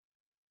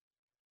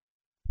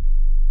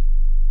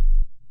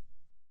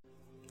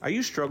Are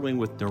you struggling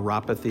with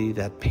neuropathy,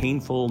 that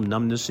painful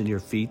numbness in your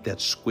feet, that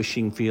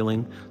squishing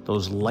feeling,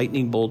 those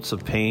lightning bolts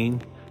of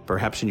pain,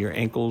 perhaps in your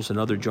ankles and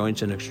other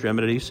joints and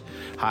extremities?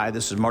 Hi,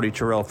 this is Marty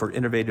Terrell for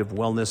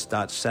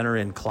InnovativeWellness.Center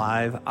in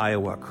Clive,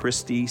 Iowa.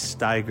 Christy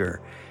Steiger,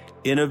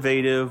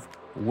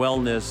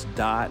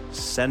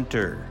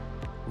 InnovativeWellness.Center.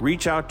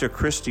 Reach out to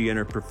Christy and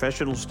her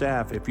professional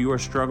staff if you are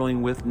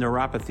struggling with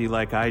neuropathy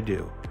like I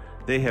do.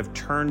 They have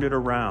turned it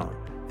around.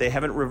 They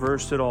haven't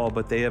reversed it all,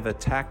 but they have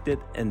attacked it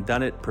and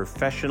done it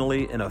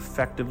professionally and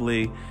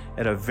effectively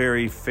at a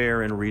very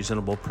fair and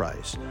reasonable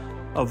price.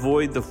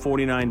 Avoid the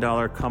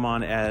 $49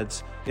 come-on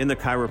ads in the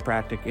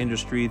chiropractic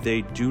industry.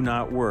 They do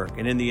not work.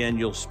 And in the end,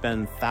 you'll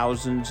spend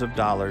thousands of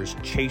dollars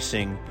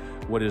chasing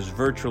what is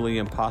virtually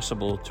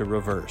impossible to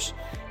reverse.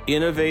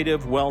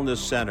 Innovative Wellness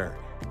Center.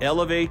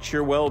 Elevate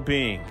your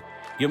well-being.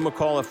 Give them a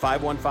call at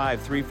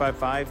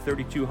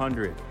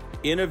 515-355-3200.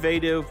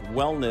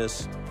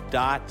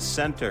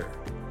 InnovativeWellness.Center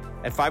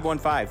at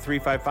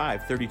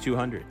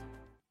 515-355-3200.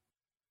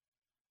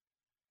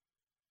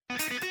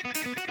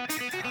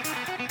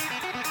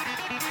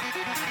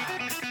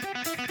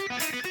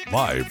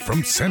 Live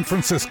from San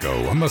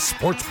Francisco on the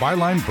Sports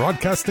Byline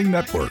Broadcasting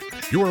Network,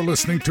 you are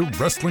listening to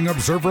Wrestling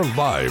Observer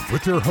Live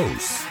with your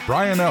hosts,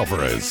 Bryan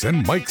Alvarez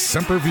and Mike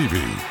Sempervive.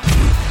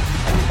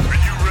 Are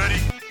you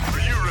ready? Are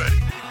you ready?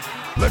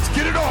 Let's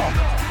get it on!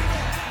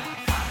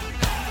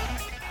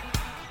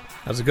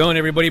 How's it going,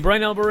 everybody?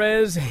 Bryan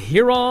Alvarez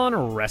here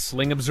on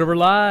Wrestling Observer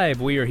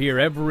Live. We are here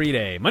every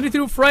day, Monday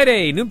through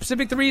Friday, noon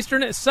Pacific, 3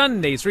 Eastern,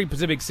 Sundays, 3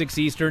 Pacific, 6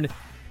 Eastern,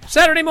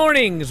 Saturday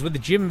mornings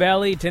with Jim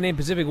Valley, 10 a.m.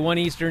 Pacific, 1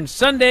 Eastern,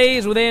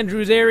 Sundays with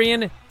Andrew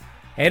Zarian,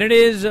 and it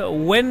is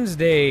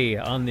Wednesday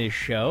on this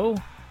show.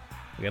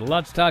 We got a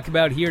lot to talk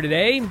about here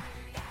today.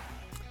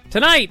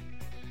 Tonight,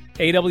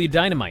 AEW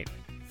Dynamite,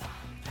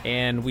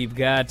 and we've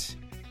got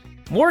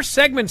more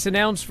segments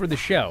announced for the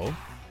show.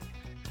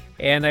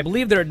 And I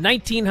believe there are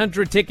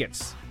 1,900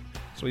 tickets.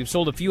 So we've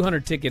sold a few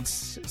hundred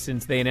tickets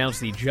since they announced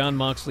the Jon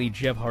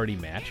Moxley-Jeff Hardy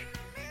match.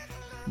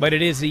 But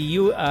it is the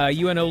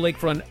UNO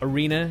Lakefront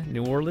Arena,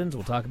 New Orleans.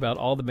 We'll talk about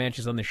all the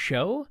matches on the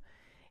show.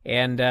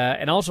 And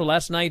also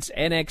last night's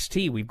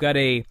NXT. We've got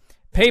a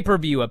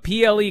pay-per-view, a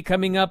PLE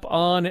coming up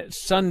on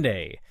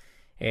Sunday.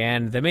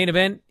 And the main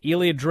event,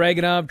 Ilya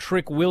Dragunov,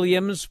 Trick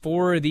Williams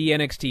for the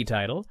NXT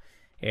title.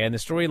 And the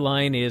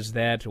storyline is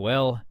that,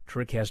 well,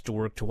 Trick has to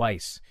work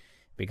twice,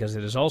 because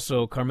it is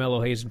also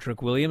Carmelo Hayes and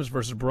Trick Williams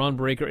versus Braun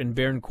Breaker and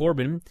Baron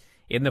Corbin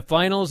in the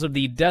finals of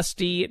the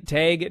Dusty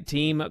Tag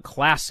Team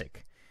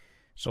Classic.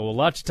 So a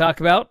lot to talk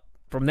about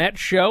from that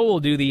show. We'll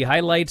do the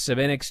highlights of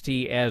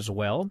NXT as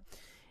well.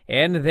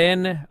 And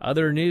then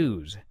other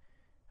news.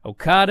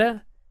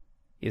 Okada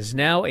is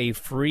now a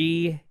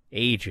free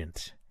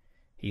agent.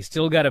 He's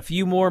still got a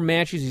few more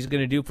matches he's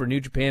going to do for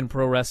New Japan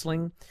Pro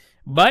Wrestling,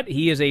 but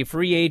he is a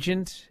free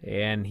agent,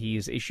 and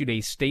he's issued a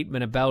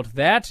statement about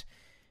that.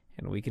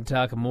 And we can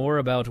talk more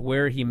about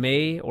where he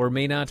may or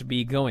may not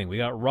be going. We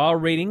got Raw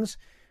ratings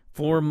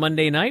for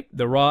Monday night,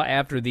 the Raw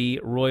after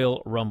the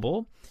Royal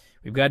Rumble.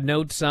 We've got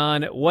notes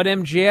on what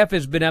MJF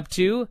has been up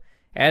to,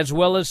 as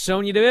well as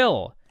Sonya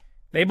Deville.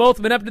 They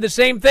both been up to the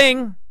same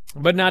thing,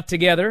 but not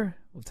together.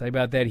 We'll tell you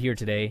about that here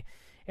today.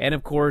 And,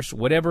 of course,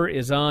 whatever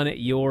is on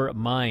your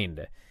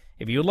mind.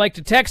 If you would like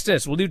to text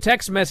us, we'll do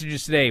text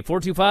messages today,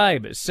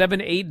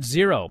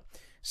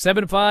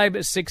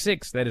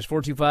 425-780-7566. That is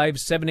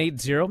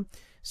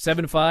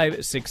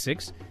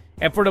 425-780-7566.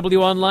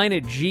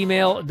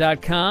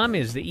 F4WOnline@gmail.com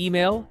is the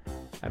email.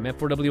 I'm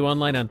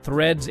F4WOnline on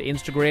Threads,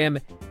 Instagram,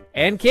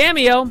 and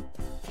Cameo.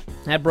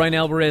 At Bryan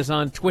Alvarez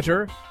on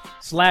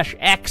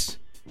Twitter/X.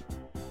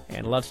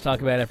 And lots to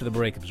talk about after the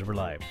break. Observer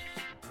Live.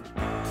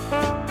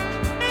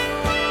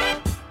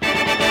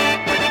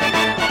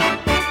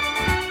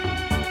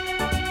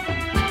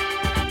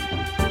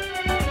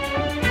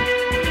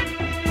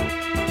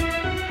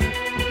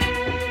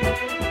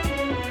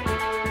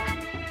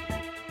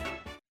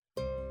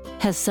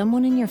 Has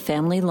someone in your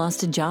family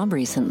lost a job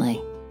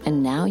recently,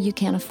 and now you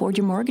can't afford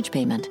your mortgage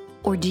payment?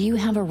 Or do you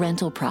have a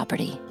rental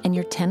property and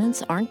your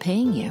tenants aren't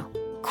paying you?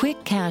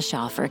 Quick Cash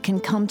Offer can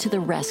come to the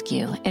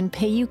rescue and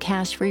pay you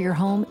cash for your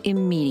home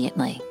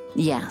immediately.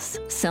 Yes,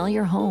 sell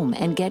your home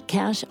and get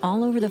cash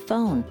all over the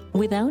phone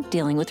without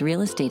dealing with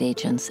real estate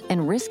agents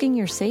and risking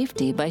your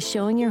safety by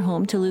showing your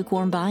home to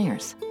lukewarm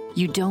buyers.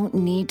 You don't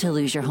need to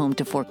lose your home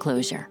to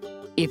foreclosure.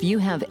 If you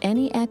have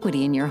any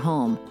equity in your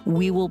home,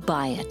 we will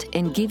buy it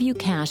and give you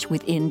cash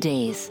within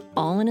days,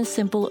 all in a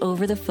simple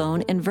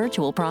over-the-phone and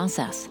virtual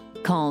process.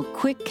 Call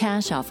Quick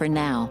Cash Offer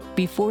now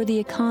before the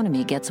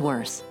economy gets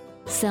worse.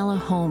 Sell a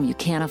home you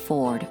can't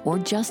afford or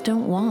just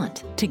don't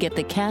want to get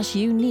the cash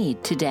you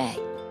need today.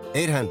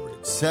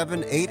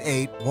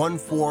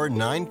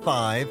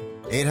 800-788-1495.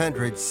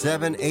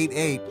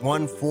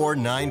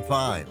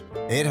 800-788-1495.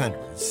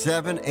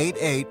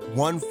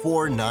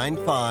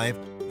 800-788-1495.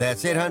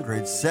 That's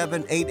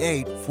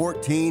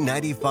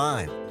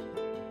 800-788-1495.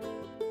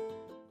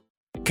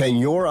 Can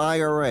your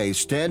IRA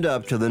stand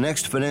up to the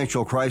next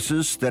financial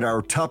crisis that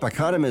our top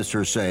economists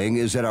are saying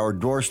is at our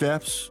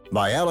doorsteps?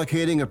 By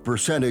allocating a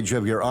percentage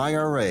of your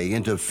IRA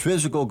into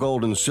physical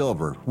gold and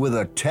silver with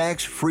a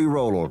tax-free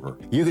rollover,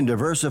 you can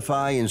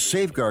diversify and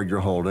safeguard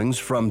your holdings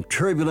from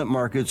turbulent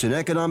markets and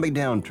economic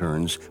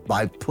downturns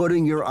by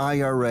putting your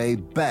IRA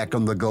back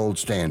on the gold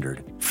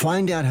standard.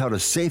 Find out how to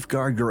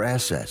safeguard your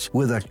assets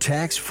with a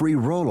tax-free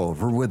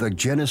rollover with a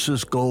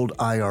Genesis Gold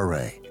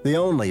IRA, the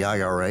only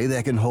IRA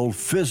that can hold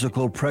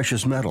physical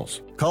precious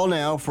metals. Call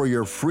now for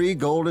your free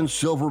gold and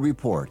silver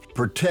report.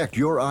 Protect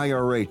your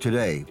IRA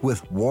today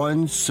with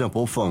one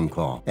simple phone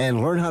call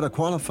and learn how to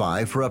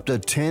qualify for up to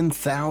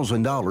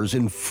 $10,000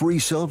 in free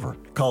silver.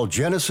 Call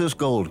Genesis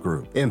Gold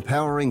Group,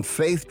 empowering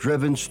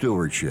faith-driven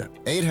stewardship.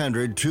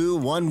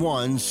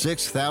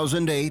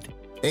 800-211-6008.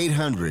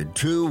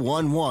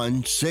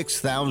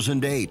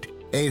 800-211-6008.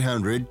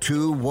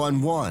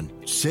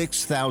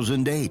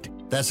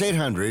 800-211-6008. That's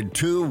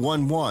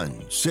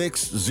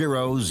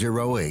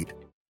 800-211-6008.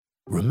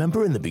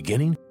 Remember in the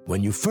beginning,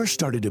 when you first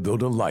started to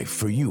build a life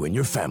for you and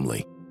your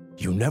family,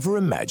 you never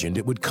imagined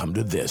it would come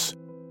to this.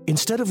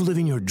 Instead of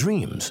living your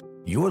dreams,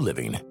 you're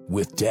living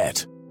with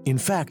debt. In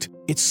fact,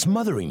 it's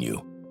smothering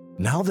you.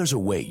 Now there's a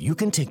way you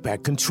can take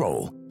back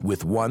control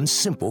with one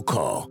simple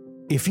call.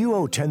 If you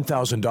owe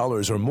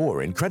 $10,000 or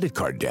more in credit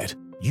card debt,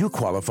 you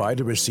qualify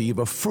to receive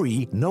a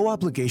free,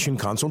 no-obligation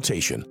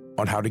consultation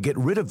on how to get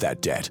rid of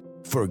that debt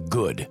for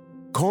good.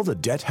 Call the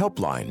Debt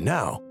Helpline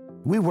now.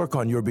 We work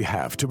on your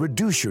behalf to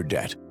reduce your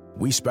debt.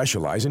 We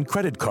specialize in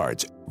credit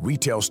cards,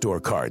 retail store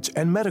cards,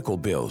 and medical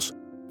bills.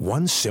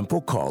 One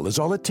simple call is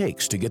all it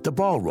takes to get the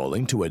ball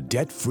rolling to a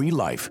debt-free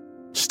life.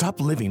 Stop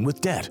living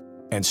with debt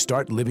and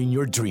start living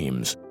your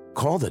dreams.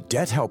 Call the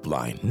Debt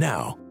Helpline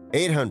now.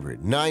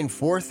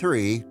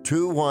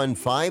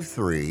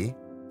 800-943-2153.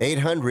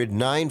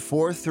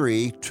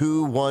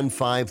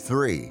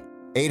 800-943-2153.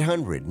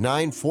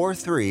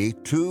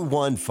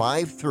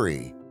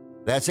 800-943-2153.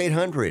 That's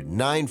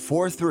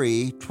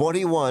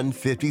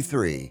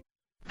 800-943-2153.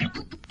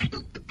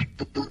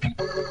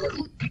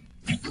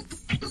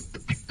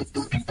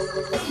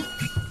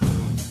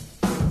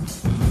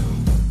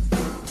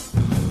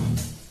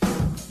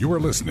 You are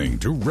listening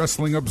to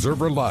Wrestling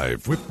Observer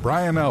Live with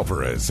Bryan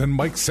Alvarez and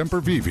Mike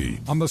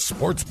Sempervive on the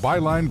Sports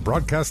Byline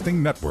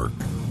Broadcasting Network.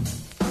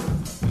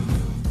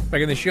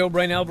 Back in the show,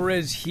 Bryan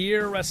Alvarez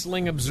here,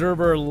 Wrestling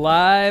Observer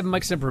Live.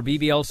 Mike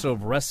Sempervive, also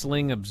of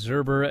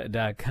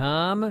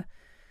WrestlingObserver.com.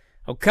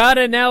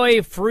 Okada now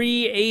a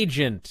free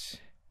agent.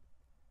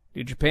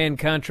 New Japan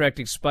contract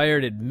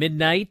expired at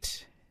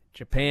midnight,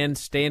 Japan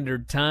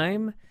Standard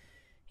Time.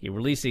 He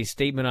released a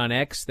statement on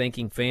X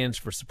thanking fans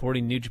for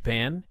supporting New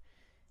Japan.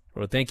 He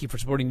wrote, "Thank you for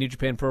supporting New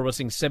Japan Pro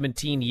Wrestling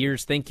 17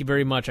 years. Thank you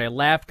very much. I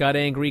laughed, got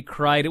angry,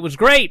 cried. It was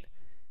great.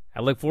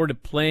 I look forward to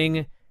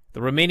playing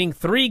the remaining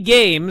 3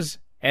 games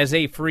as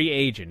a free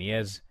agent." He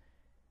has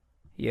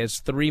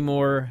 3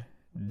 more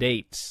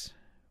dates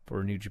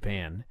for New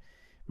Japan.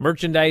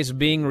 Merchandise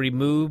being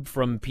removed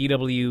from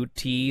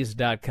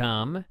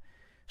PWTs.com.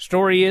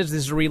 Story is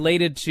this is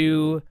related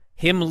to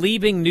him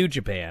leaving New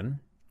Japan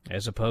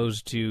as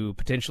opposed to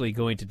potentially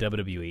going to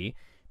WWE.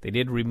 They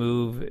did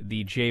remove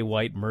the Jay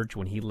White merch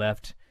when he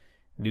left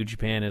New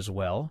Japan as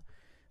well.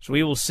 So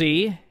we will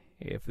see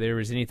if there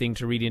is anything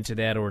to read into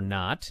that or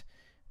not.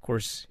 Of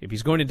course, if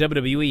he's going to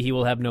WWE, he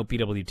will have no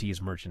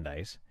PWT's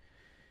merchandise.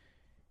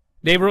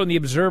 Dave wrote in The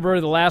Observer,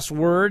 the last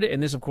word,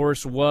 and this, of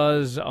course,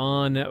 was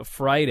on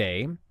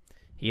Friday.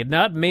 He had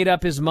not made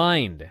up his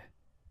mind.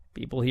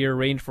 People here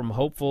range from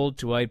hopeful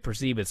to, I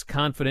perceive, as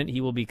confident he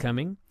will be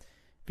coming.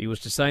 If he was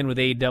to sign with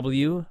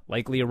AEW,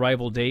 likely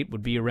arrival date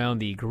would be around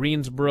the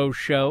Greensboro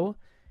show.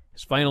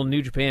 His final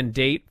New Japan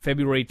date,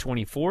 February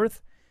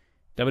 24th.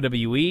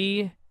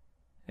 WWE,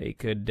 they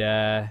could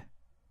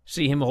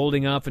see him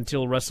holding off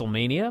until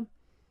WrestleMania.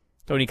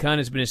 Tony Khan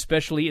has been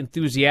especially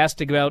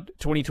enthusiastic about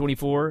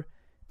 2024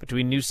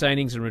 between new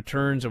signings and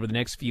returns over the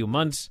next few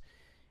months.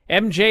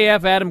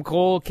 MJF, Adam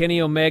Cole,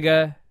 Kenny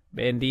Omega,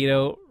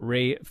 Bandito,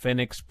 Rey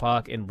Fenix,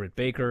 Pac, and Britt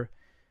Baker.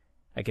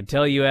 I can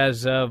tell you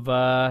as of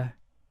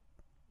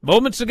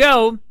moments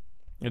ago,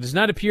 it does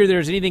not appear there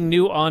is anything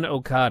new on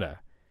Okada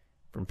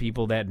from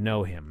people that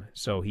know him.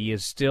 So he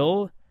is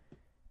still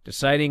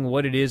deciding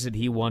what it is that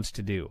he wants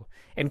to do.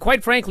 And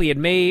quite frankly, it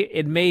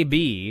may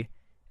be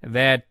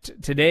that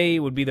today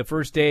would be the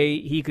first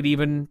day he could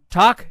even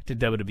talk to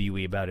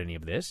WWE about any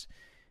of this,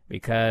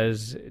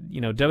 because,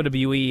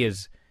 WWE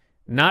is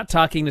not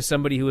talking to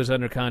somebody who is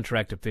under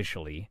contract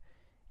officially.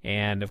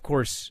 And, of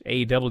course,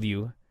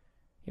 AEW,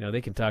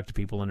 they can talk to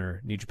people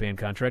under New Japan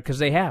contract because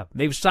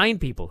they've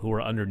signed people who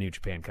are under New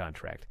Japan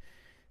contract.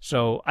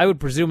 So I would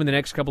presume in the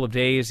next couple of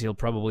days he'll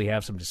probably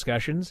have some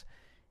discussions,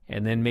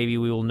 and then maybe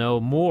we will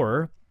know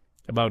more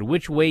about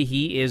which way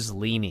he is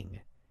leaning.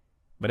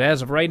 But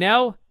as of right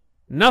now,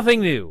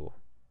 nothing new.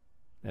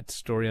 That's the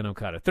story on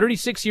Okada.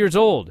 36 years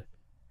old.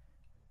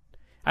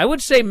 I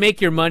would say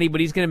make your money, but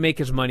he's going to make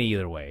his money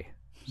either way.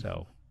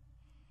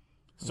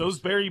 So's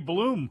Barry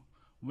Bloom.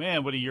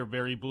 Man, what a year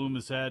Barry Bloom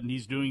has had, and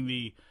he's doing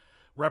the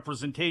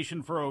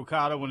representation for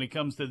Okada when it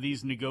comes to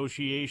these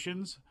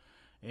negotiations.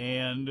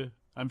 And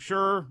I'm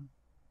sure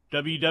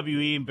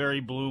WWE and Barry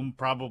Bloom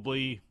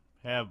probably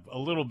have a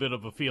little bit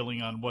of a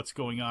feeling on what's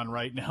going on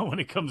right now when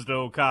it comes to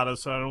Okada,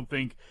 so I don't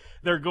think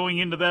they're going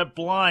into that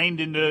blind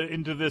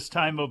into this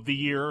time of the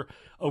year,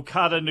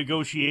 Okada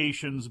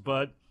negotiations.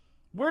 But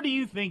where do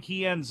you think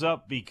he ends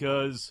up?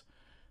 Because,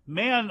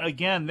 man,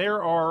 again,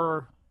 there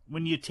are,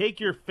 when you take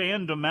your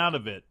fandom out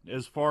of it,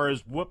 as far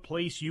as what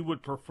place you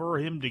would prefer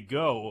him to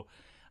go,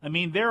 I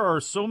mean, there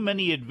are so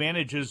many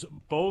advantages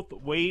both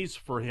ways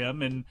for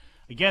him. And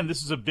again,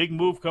 this is a big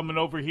move coming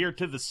over here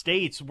to the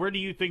States. Where do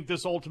you think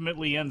this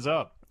ultimately ends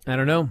up? I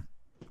don't know.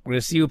 We're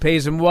going to see who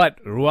pays him what,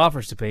 or who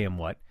offers to pay him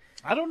what.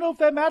 I don't know if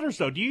that matters,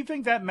 though. Do you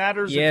think that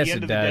matters yes, at the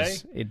end of the day?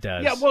 Yes, it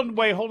does. Yeah, well,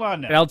 wait, hold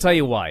on now. And I'll tell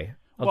you why.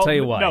 I'll tell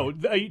you why. No,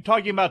 are you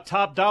talking about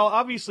top dollar?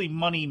 Obviously,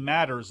 money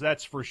matters,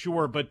 that's for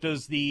sure. But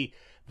does the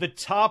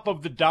top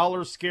of the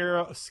dollar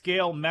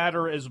scale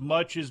matter as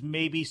much as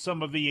maybe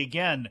some of the,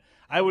 again,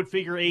 I would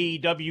figure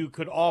AEW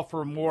could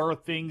offer more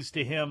things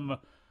to him,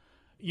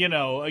 you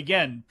know,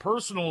 again,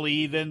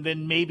 personally,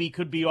 than maybe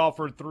could be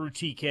offered through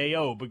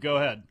TKO. But go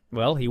ahead.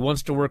 Well, he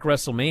wants to work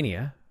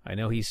WrestleMania. I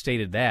know he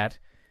stated that.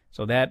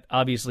 So that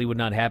obviously would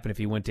not happen if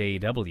he went to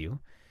AEW.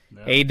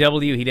 No.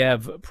 AEW, he'd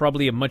have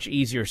probably a much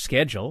easier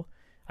schedule.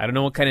 I don't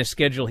know what kind of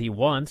schedule he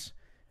wants.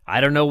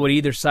 I don't know what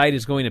either side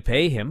is going to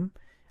pay him.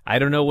 I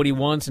don't know what he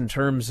wants in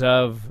terms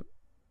of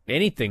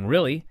anything,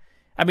 really.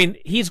 I mean,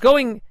 he's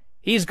going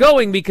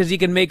because he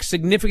can make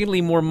significantly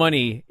more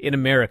money in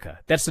America.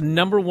 That's the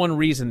number one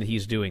reason that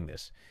he's doing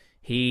this.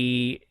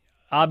 He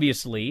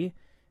obviously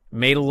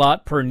made a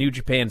lot per New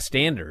Japan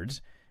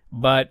standards,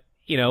 but,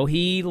 you know,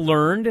 he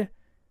learned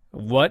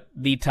what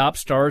the top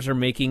stars are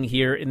making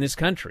here in this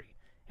country.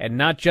 And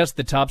not just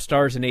the top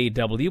stars in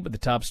AEW, but the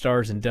top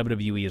stars in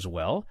WWE as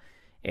well.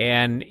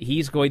 And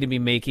he's going to be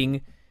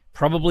making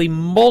probably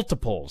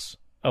multiples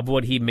of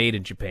what he made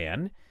in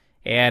Japan.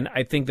 And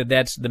I think that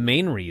that's the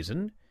main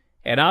reason.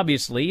 And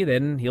obviously,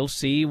 then he'll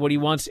see what he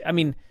wants. I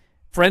mean,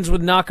 friends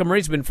with Nakamura.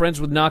 He's been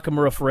friends with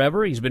Nakamura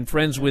forever. He's been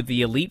friends with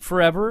the Elite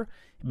forever.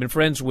 He's been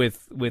friends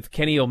with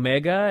Kenny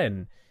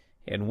Omega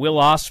and Will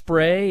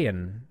Ospreay.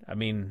 And, I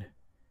mean,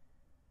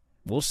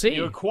 we'll see.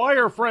 You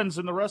acquire friends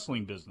in the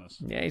wrestling business.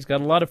 Yeah, he's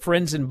got a lot of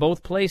friends in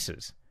both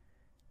places.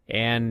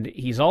 And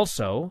he's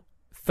also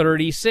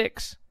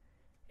 36.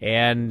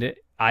 And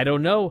I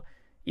don't know,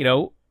 you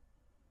know,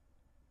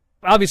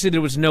 obviously there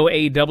was no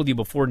AEW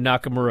before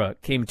Nakamura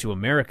came to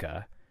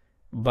America,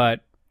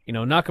 but, you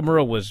know,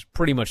 Nakamura was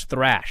pretty much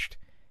thrashed,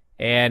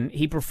 and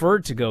he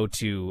preferred to go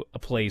to a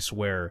place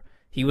where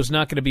he was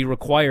not going to be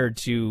required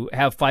to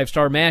have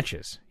 5-star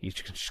matches. He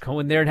could just go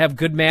in there and have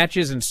good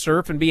matches and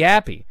surf and be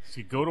happy.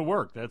 So go to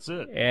work, that's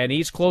it. And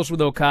he's close with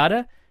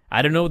Okada.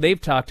 I don't know what they've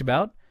talked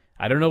about.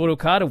 I don't know what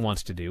Okada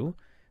wants to do.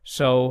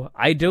 So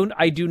I do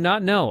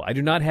not know. I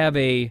do not have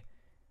a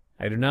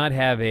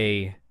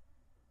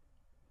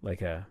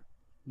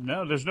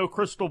No, there's no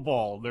crystal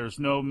ball. There's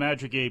no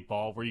magic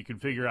 8-ball where you can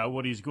figure out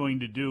what he's going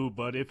to do.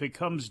 But if it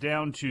comes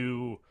down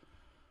to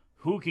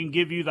who can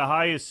give you the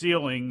highest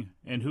ceiling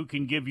and who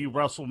can give you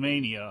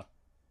WrestleMania,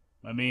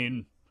 I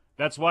mean,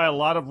 that's why a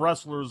lot of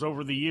wrestlers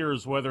over the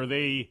years, whether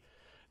they're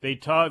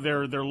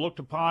looked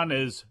upon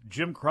as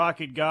Jim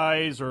Crockett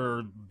guys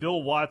or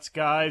Bill Watts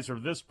guys or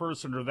this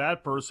person or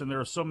that person,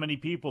 there are so many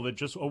people that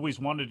just always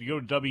wanted to go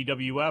to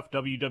WWF,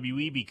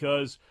 WWE,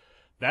 because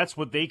that's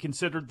what they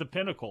considered the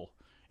pinnacle.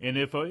 And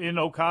if in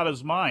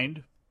Okada's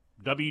mind,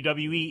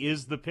 WWE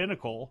is the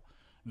pinnacle,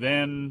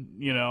 then,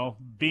 you know,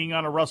 being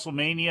on a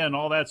WrestleMania and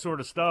all that sort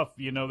of stuff,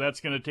 you know,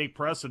 that's going to take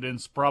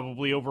precedence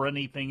probably over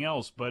anything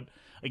else. But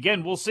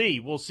again, we'll see.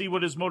 We'll see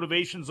what his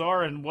motivations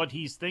are and what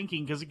he's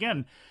thinking. Because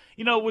again,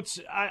 you know,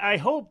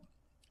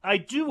 I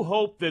do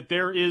hope that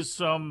there is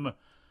some,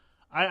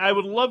 I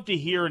would love to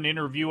hear an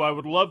interview. I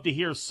would love to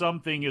hear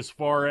something as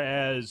far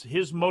as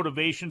his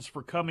motivations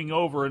for coming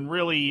over. And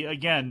really,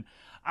 again,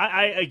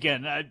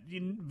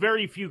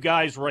 very few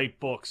guys write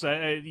books,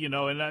 and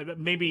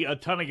maybe a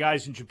ton of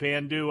guys in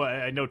Japan do.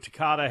 I know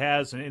Takada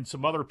has and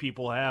some other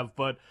people have,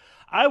 but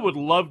I would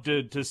love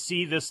to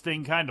see this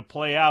thing kind of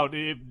play out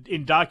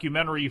in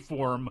documentary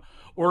form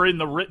or in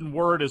the written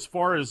word as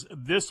far as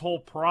this whole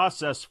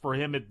process for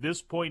him at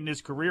this point in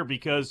his career,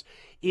 because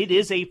it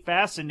is a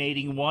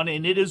fascinating one,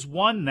 and it is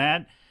one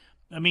that,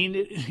 I mean,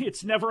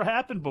 it's never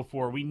happened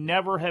before. We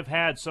never have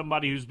had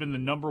somebody who's been the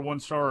number one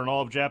star in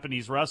all of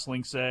Japanese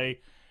wrestling say,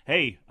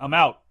 hey, I'm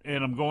out,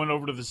 and I'm going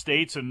over to the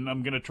States, and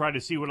I'm going to try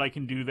to see what I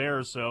can do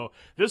there. So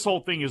this whole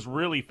thing is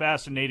really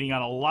fascinating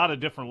on a lot of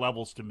different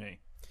levels to me.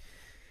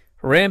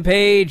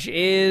 Rampage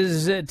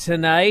is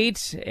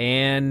tonight,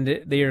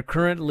 and they are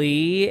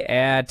currently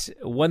at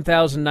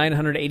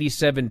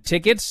 1,987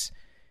 tickets.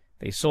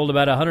 They sold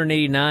about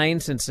 189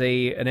 since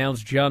they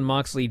announced Jon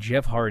Moxley,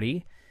 Jeff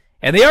Hardy.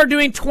 And they are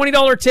doing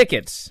 $20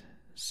 tickets.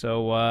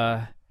 So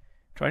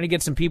trying to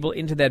get some people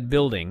into that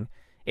building.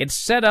 It's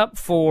set up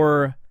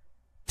for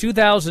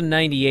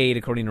 2,098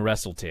 according to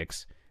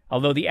WrestleTix,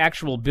 although the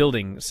actual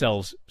building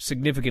sells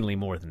significantly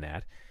more than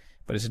that.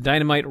 But it's a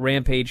Dynamite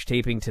Rampage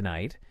taping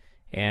tonight.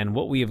 And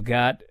what we have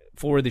got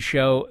for the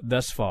show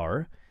thus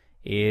far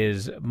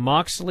is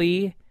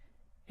Moxley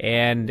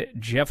and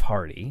Jeff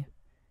Hardy.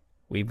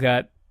 We've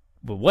got,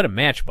 well, what a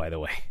match, by the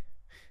way.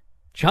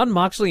 Jon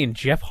Moxley and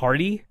Jeff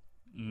Hardy?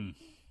 You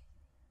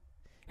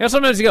know,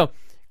 sometimes you go,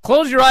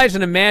 close your eyes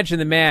and imagine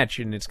the match,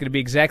 and it's going to be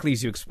exactly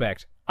as you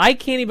expect. I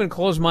can't even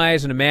close my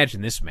eyes and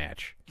imagine this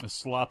match. A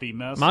sloppy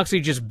mess. Moxley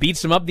just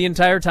beats him up the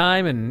entire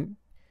time, and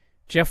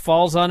Jeff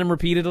falls on him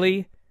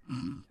repeatedly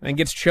and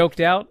gets choked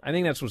out. I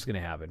think that's what's going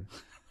to happen.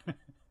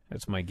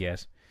 That's my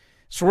guess.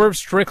 Swerve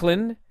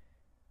Strickland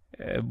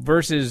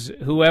versus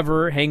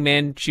whoever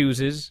Hangman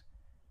chooses.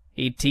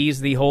 He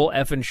teased the whole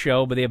effing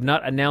show, but they have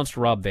not announced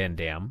Rob Van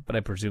Dam, but I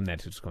presume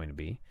that's who it's going to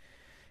be.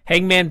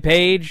 Hangman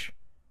Page,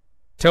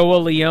 Toa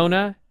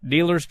Leona,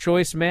 Dealer's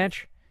Choice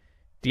match.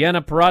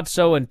 Deanna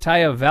Purrazzo and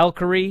Taya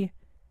Valkyrie,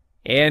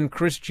 and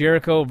Chris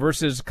Jericho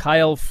versus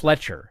Kyle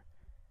Fletcher.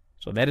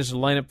 So that is the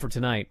lineup for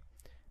tonight.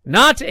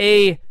 Not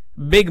a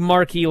big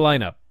marquee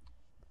lineup,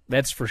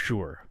 that's for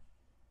sure,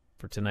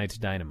 for tonight's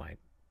Dynamite.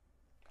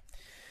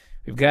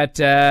 We've got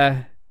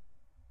a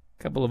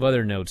couple of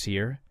other notes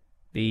here.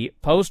 The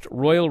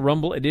post-Royal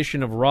Rumble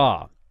edition of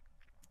Raw.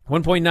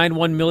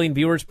 1.91 million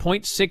viewers,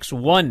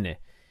 0.61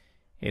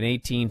 in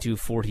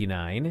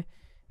 18-49.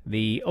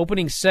 The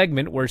opening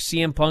segment where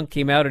CM Punk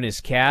came out in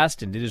his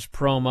cast and did his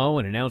promo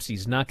and announced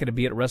he's not going to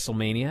be at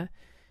WrestleMania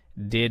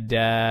did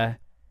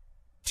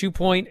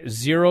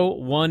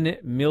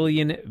 2.01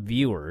 million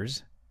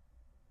viewers.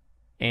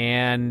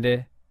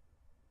 And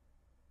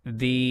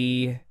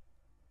the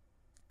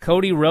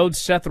Cody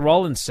Rhodes-Seth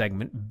Rollins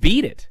segment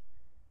beat it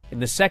in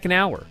the second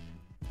hour.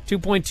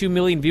 2.2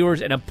 million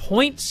viewers and a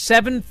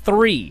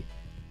 0.73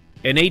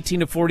 in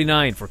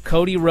 18-49 for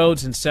Cody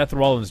Rhodes and Seth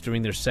Rollins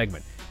during their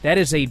segment. That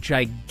is a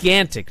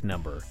gigantic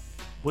number.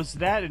 Was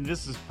that, and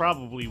this is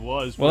probably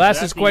was... We'll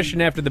ask this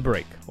question after the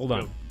break. Hold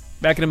on. Go.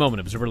 Back in a moment.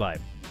 Observer Live.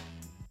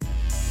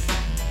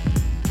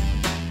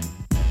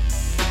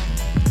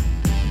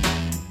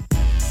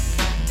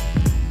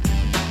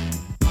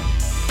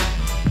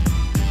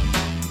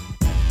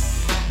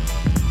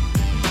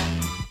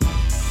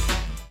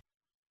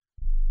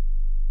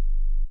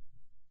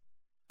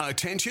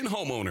 Attention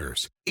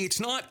homeowners. It's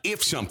not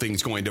if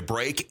something's going to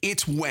break,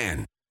 it's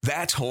when.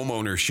 That's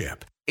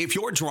homeownership. If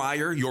your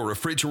dryer, your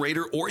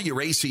refrigerator, or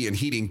your AC and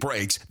heating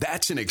breaks,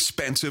 that's an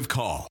expensive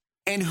call.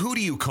 And who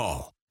do you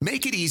call?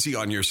 Make it easy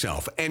on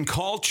yourself and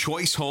call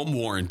Choice Home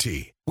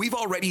Warranty. We've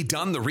already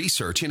done the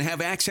research and have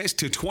access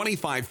to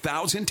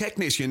 25,000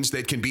 technicians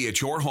that can be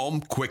at your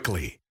home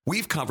quickly.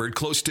 We've covered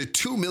close to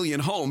 2 million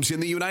homes in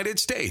the United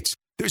States.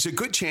 There's a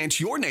good chance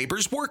your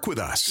neighbors work with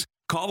us.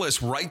 Call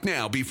us right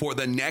now before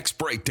the next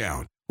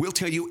breakdown. We'll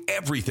tell you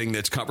everything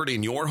that's covered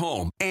in your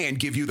home and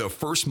give you the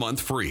first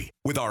month free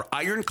with our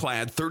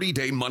ironclad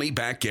 30-day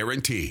money-back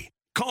guarantee.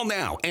 Call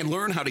now and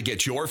learn how to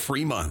get your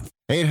free month.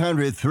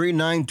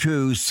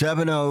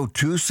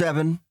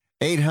 800-392-7027.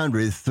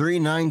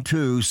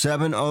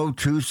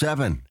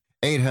 800-392-7027.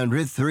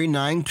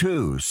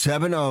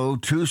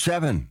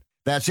 800-392-7027.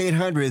 That's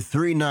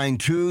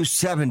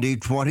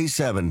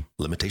 800-392-7027.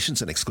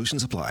 Limitations and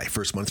exclusions apply.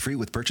 First month free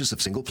with purchase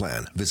of single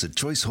plan. Visit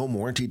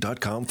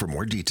choicehomewarranty.com for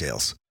more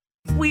details.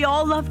 We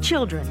all love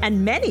children,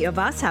 and many of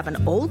us have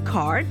an old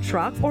car,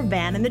 truck, or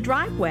van in the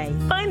driveway.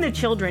 Find the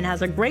Children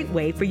has a great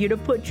way for you to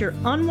put your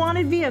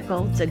unwanted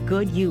vehicle to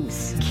good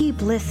use.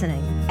 Keep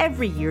listening.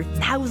 Every year,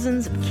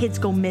 thousands of kids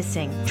go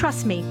missing.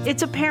 Trust me,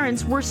 it's a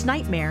parent's worst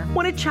nightmare.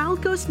 When a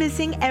child goes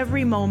missing,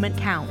 every moment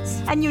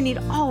counts, and you need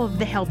all of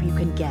the help you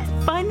can get.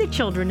 Find the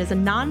Children is a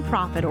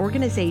non-profit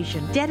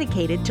organization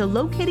dedicated to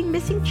locating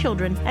missing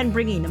children and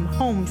bringing them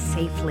home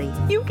safely.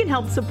 You can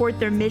help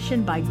support their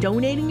mission by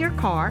donating your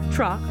car,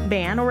 truck,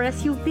 van, or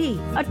SUV.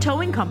 A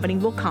towing company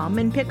will come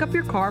and pick up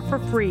your car for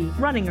free,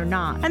 running or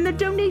not, and the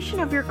donation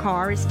of your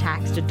car is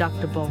tax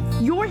deductible.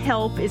 Your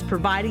help is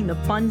providing the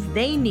funds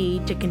they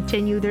need to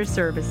continue their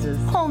services.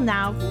 Call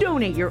now,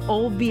 donate your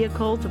old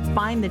vehicle to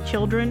Find the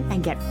Children,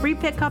 and get free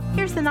pickup.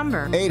 Here's the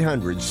number: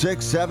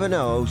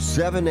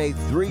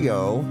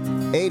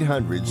 800-670-7830.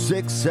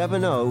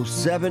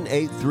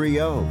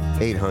 800-670-7830.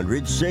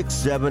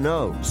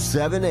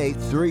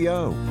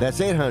 800-670-7830.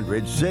 That's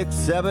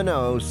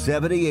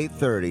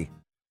 800-670-7830.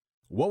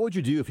 What would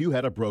you do if you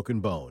had a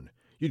broken bone?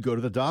 You'd go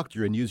to the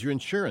doctor and use your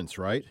insurance,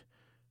 right?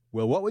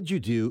 Well, what would you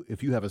do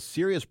if you have a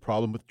serious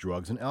problem with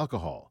drugs and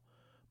alcohol?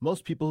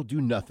 Most people do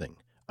nothing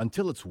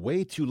until it's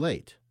way too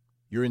late.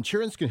 Your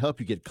insurance can help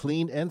you get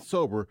clean and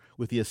sober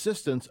with the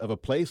assistance of a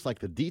place like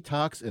the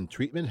Detox and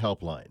Treatment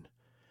Helpline.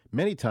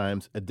 Many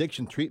times,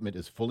 addiction treatment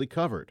is fully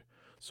covered,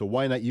 so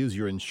why not use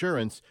your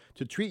insurance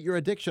to treat your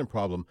addiction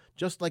problem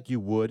just like you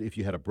would if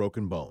you had a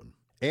broken bone?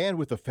 And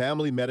with the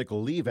Family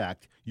Medical Leave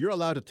Act, you're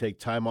allowed to take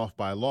time off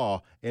by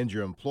law, and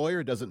your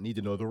employer doesn't need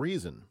to know the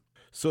reason.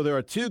 So there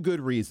are two good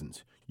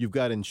reasons. You've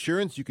got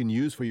insurance you can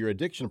use for your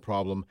addiction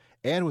problem,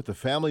 and with the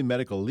Family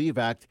Medical Leave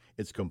Act,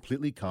 it's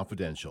completely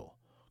confidential.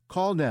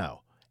 Call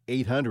now,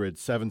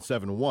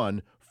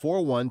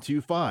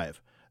 800-771-4125.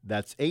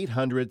 That's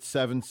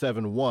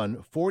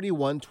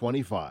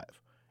 800-771-4125.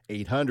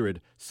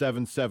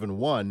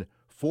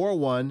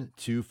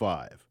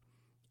 800-771-4125.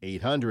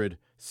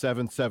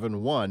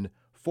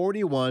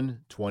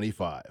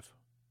 800-771-4125.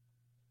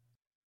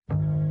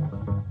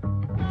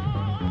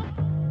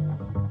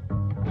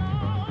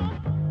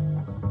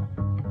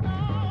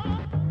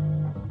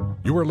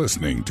 You are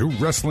listening to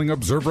Wrestling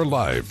Observer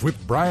Live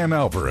with Bryan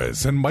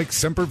Alvarez and Mike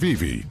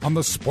Sempervive on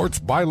the Sports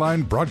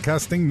Byline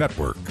Broadcasting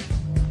Network.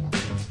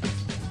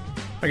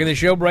 Back in the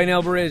show, Bryan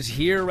Alvarez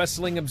here,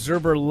 Wrestling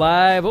Observer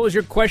Live. What was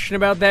your question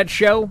about that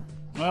show?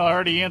 Well, I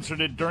already answered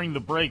it during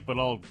the break, but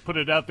I'll put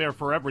it out there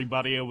for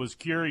everybody. I was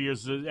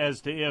curious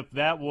as to if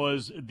that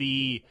was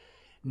the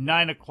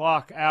 9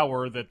 o'clock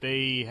hour that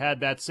they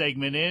had that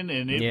segment in,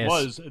 and it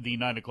was the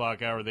 9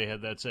 o'clock hour they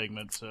had that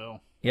segment.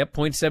 So Yep,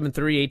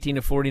 0.73, 18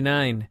 to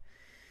 49.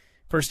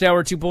 First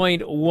hour,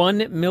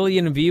 2.1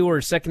 million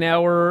viewers. Second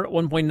hour,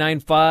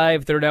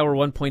 1.95. Third hour,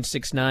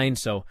 1.69.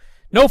 So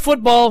no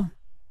football.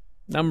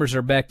 Numbers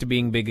are back to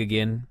being big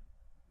again.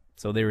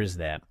 So there is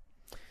that.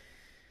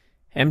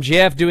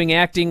 MJF doing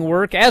acting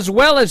work, as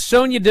well as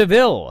Sonya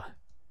Deville.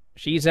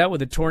 She's out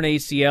with a torn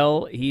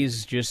ACL.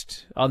 He's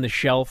just on the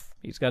shelf.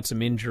 He's got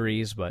some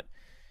injuries, but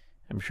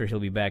I'm sure he'll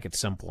be back at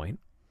some point.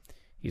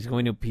 He's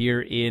going to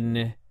appear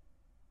in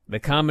the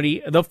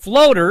comedy The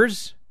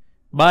Floaters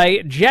by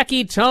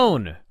Jackie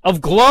Tone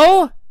of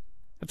Glow.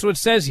 That's what it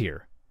says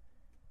here.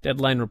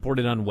 Deadline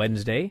reported on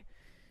Wednesday.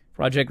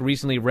 Project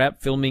recently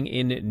wrapped filming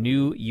in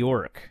New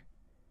York.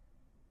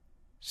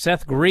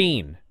 Seth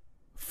Green,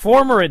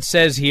 former, it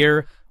says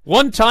here,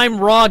 one-time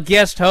Raw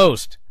guest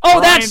host.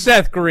 Oh, that's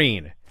Seth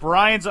Green.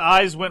 Brian's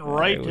eyes went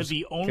right to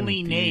the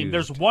only name.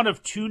 There's one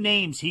of two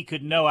names he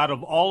could know out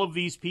of all of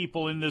these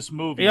people in this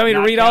movie. You want me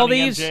to read all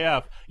these?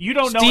 MJF. You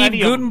don't Steve know any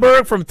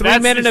Guttenberg of from Three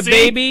Men and a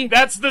Baby.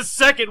 That's the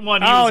second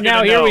one. Oh,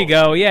 now here we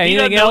go. Yeah, he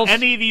anything doesn't else? know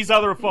any of these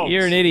other folks.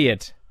 You're an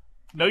idiot.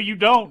 No, you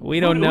don't.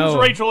 We don't know.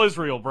 Who's Rachel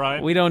Israel,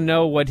 Brian? We don't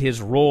know what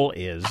his role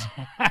is.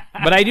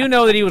 But I do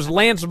know that he was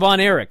Lance Von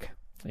Erich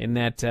in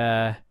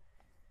that,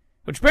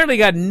 which apparently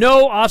got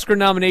no Oscar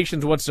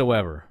nominations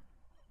whatsoever.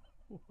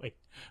 Wait.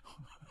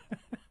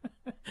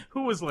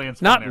 Who was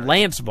Lance Not Von Erich?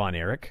 Lance Von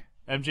Erich.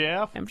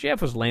 MJF?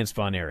 MJF was Lance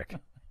Von Erich.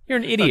 You're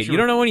an idiot. You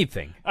don't know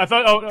anything. I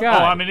thought,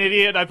 I'm an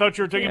idiot. I thought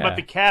you were talking about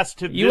the cast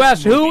to You this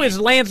asked movie. who is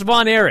Lance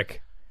Von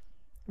Erich?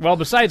 Well,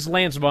 besides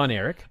Lance Von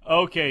Erich.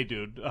 Okay,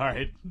 dude. All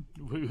right.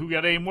 Who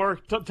got any more?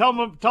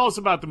 Tell us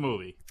about the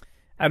movie.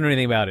 I don't know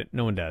anything about it.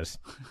 No one does.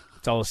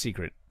 It's all a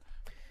secret.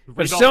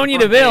 But Read off Sonya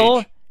the front Deville,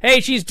 page. hey,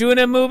 she's doing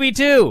a movie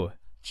too.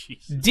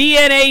 Jesus.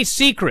 DNA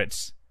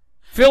Secrets.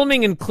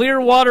 Filming in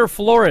Clearwater,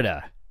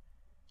 Florida.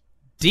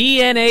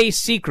 DNA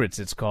Secrets,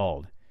 it's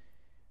called.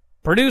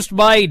 Produced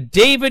by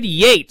David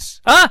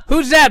Yates.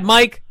 Who's that,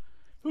 Mike?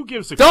 Who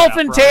gives a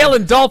Dolphin crap, Tale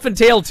Brian? and Dolphin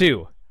Tale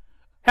 2.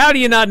 How do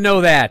you not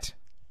know that?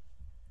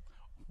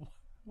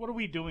 What are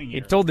we doing here?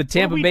 It told the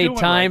Tampa Bay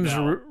Times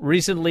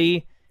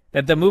recently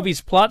that the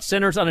movie's plot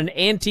centers on an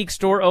antique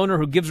store owner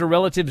who gives her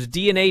relatives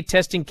DNA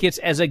testing kits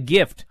as a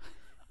gift.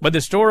 But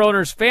the store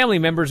owner's family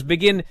members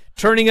begin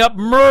turning up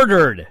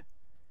murdered.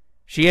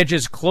 She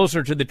edges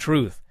closer to the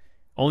truth,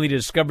 only to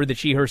discover that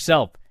she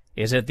herself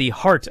is at the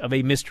heart of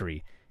a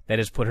mystery that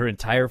has put her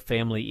entire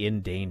family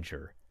in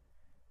danger.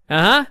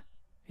 Yeah.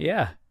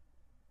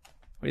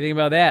 What do you think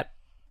about that?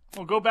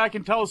 Well, go back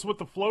and tell us what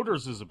The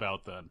Floaters is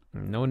about then.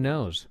 No one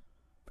knows.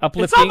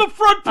 It's on the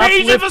front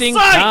page of the uplifting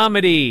site!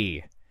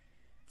 comedy.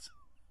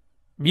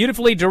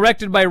 Beautifully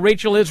directed by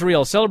Rachel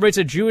Israel, celebrates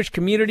a Jewish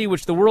community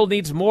which the world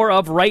needs more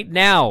of right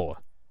now,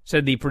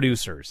 said the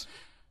producers.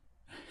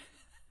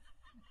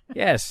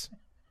 Yes.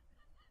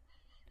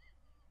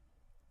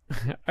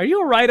 Are you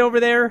all right over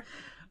there?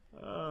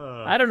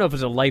 I don't know if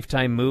it's a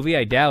Lifetime movie.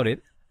 I doubt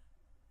it.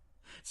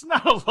 It's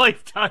not a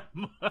Lifetime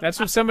movie. That's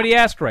what somebody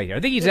asked right here.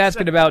 I think he's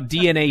asking about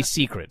DNA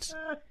Secrets.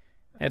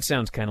 That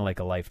sounds kind of like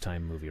a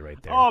Lifetime movie right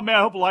there. Oh, man,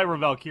 I hope Lyra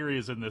Valkyrie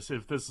is in this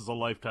if this is a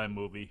Lifetime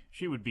movie.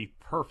 She would be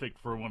perfect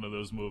for one of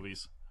those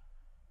movies.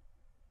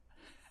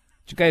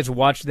 Did you guys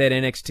watch that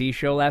NXT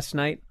show last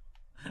night?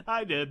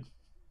 I did.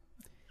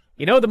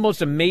 You know what the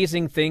most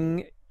amazing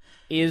thing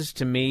is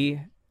to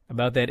me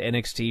about that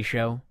NXT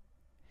show?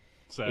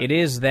 It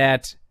is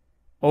that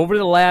over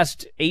the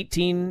last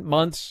 18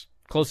 months,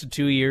 close to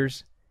 2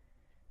 years,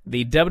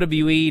 the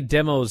WWE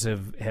demos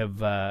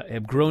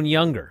have grown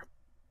younger.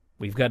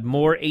 We've got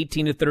more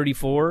 18 to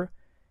 34,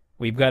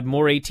 we've got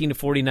more 18 to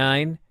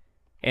 49,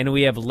 and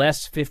we have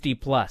less 50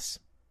 plus.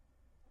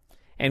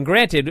 And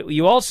granted,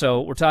 you also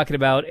were talking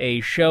about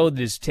a show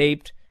that is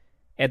taped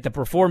at the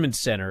Performance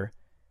Center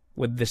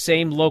with the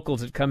same locals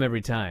that come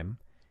every time.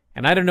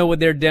 And I don't know what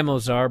their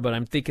demos are, but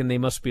I'm thinking they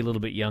must be a little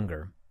bit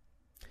younger.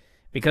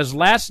 Because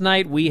last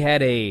night we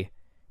had a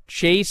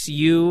Chase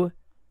U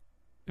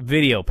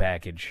video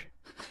package.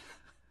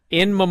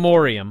 In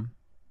memoriam,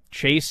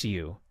 Chase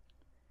U.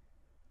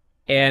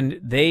 And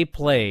they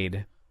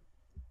played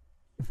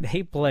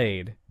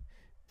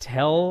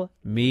Tell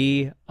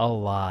Me a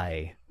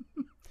Lie,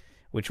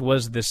 which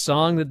was the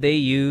song that they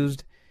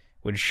used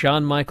when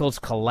Shawn Michaels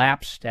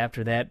collapsed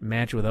after that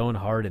match with Owen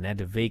Hart and had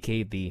to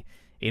vacate the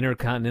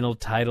Intercontinental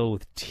title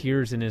with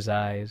tears in his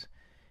eyes.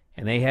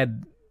 And they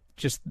had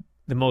just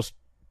the most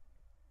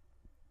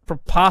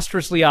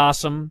preposterously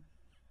awesome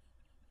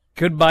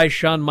goodbye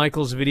Shawn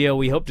Michaels video.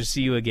 We hope to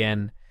see you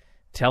again.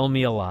 Tell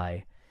me a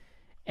lie.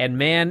 And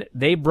man,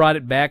 they brought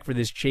it back for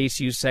this Chase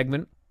U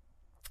segment.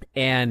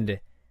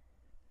 And,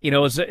 you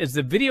know, as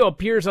the video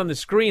appears on the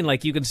screen,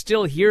 like, you can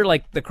still hear,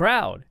 like, the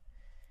crowd.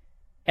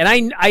 And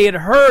I had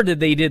heard that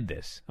they did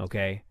this,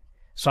 okay?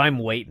 So I'm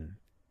waiting.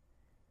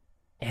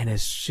 And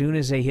as soon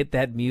as they hit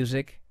that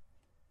music,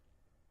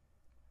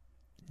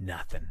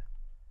 nothing.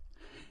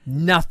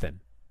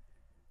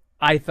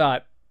 I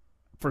thought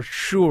for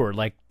sure,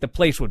 like, the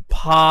place would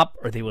pop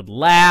or they would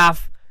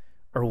laugh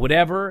or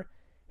whatever.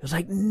 It was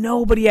like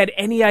nobody had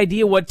any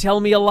idea what Tell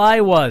Me a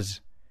Lie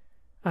was.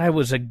 I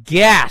was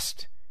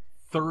aghast.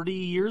 30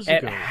 years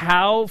at ago.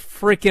 How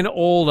freaking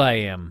old I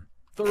am.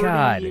 30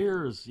 God.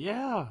 years,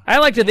 yeah. I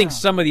like to think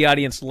some of the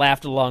audience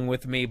laughed along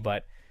with me,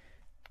 but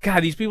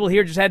God, these people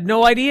here just had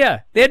no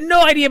idea. They had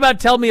no idea about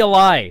Tell Me a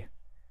Lie.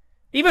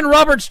 Even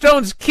Robert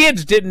Stone's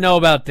kids didn't know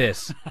about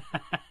this.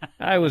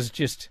 I was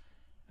just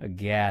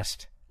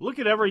aghast. Look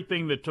at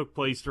everything that took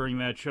place during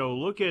that show.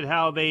 Look at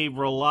how they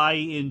rely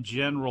in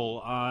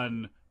general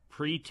on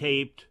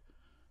pre-taped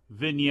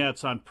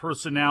vignettes, on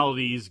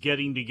personalities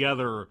getting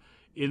together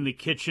in the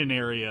kitchen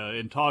area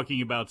and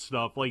talking about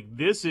stuff. Like,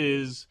 this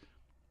is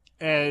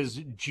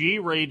as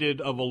G-rated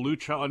of a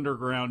Lucha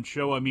Underground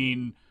show. I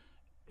mean,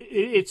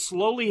 it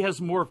slowly has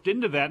morphed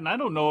into that, and I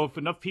don't know if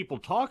enough people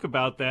talk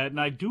about that, and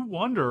I do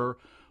wonder,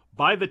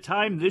 by the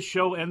time this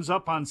show ends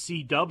up on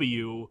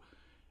CW,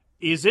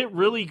 is it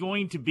really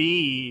going to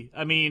be,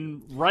 I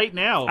mean, right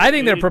now... I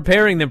think they're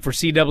preparing them for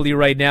CW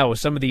right now with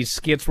some of these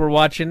skits we're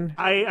watching.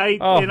 I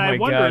wonder,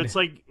 God. It's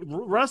like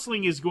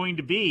wrestling is going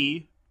to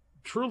be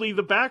truly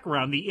the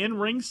background. The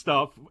in-ring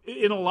stuff,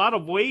 in a lot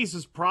of ways,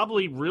 is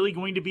probably really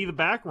going to be the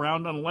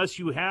background unless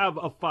you have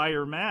a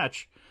fire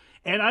match.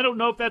 And I don't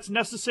know if that's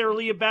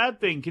necessarily a bad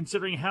thing,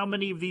 considering how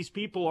many of these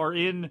people are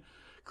in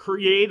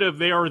creative.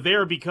 They are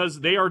there because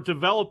they are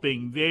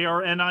developing. They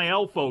are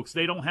NIL folks.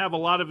 They don't have a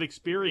lot of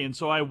experience.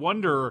 So I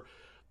wonder,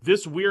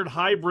 this weird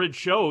hybrid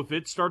show, if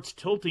it starts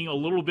tilting a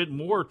little bit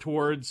more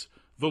towards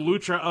the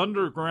Lucha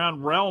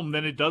Underground realm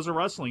than it does a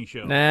wrestling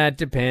show. Nah, it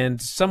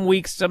depends. Some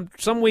weeks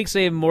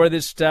they have more of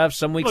this stuff.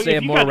 Some weeks Look, they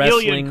have more wrestling.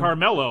 If you got Ilya and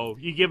Carmelo,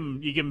 you give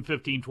them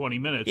 15, 20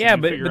 minutes. Yeah,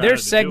 but their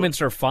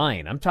segments are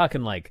fine. I'm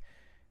talking like,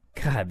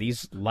 God,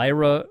 these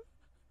Lyra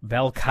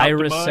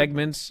Valkyra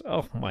segments.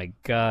 Oh, my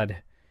God.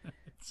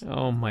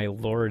 Oh, my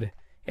Lord.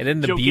 And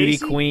then the Joe Beauty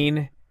Gacy?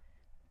 Queen.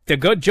 The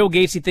Joe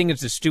Gacy thing is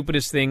the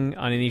stupidest thing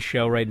on any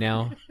show right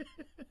now.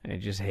 I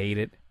just hate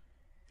it.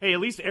 Hey, at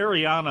least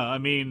Ariana, I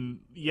mean,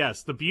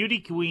 yes, the Beauty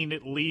Queen,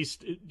 at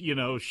least, you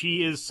know,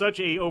 she is such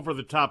a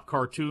over-the-top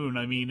cartoon.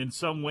 I mean, in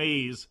some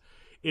ways,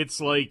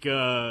 it's like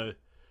the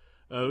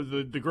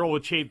girl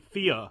with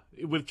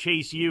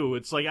Chase U.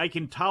 It's like I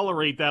can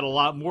tolerate that a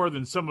lot more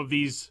than some of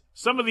these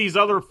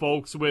other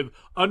folks with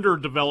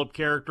underdeveloped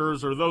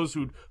characters, or those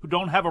who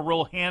don't have a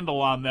real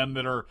handle on them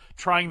that are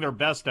trying their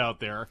best out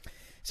there.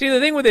 See, the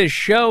thing with this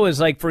show is,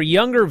 like, for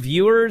younger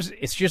viewers,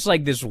 it's just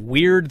like this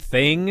weird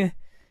thing.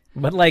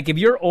 But, like, if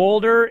you're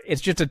older,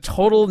 it's just a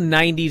total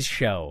 90s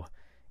show.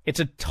 It's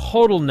a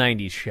total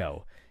 90s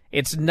show.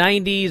 It's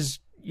 90s,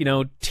 you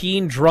know,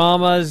 teen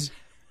dramas.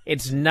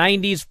 It's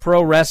 90s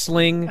pro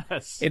wrestling.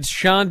 Yes. It's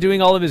Sean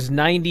doing all of his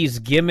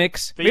 90s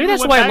gimmicks. Maybe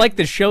that's why I like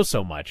this show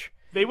so much.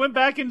 They went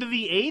back into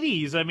the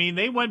 80s. I mean,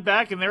 they went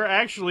back and they're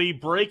actually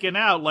breaking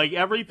out. Like,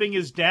 everything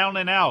is down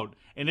and out.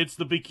 And it's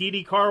the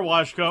Bikini Car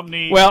Wash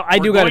Company. Well, I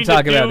do got to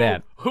talk about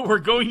that. We're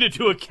going to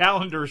do a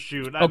calendar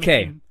shoot. I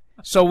Okay. mean,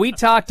 So we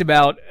talked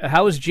about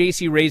how is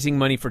JC raising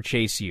money for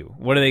Chase U?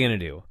 What are they going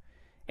to do?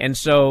 And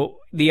so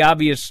the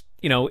obvious,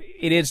 you know,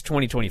 it is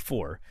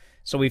 2024.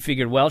 So we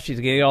figured, well, she's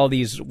going to get all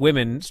these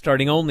women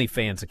starting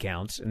OnlyFans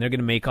accounts, and they're going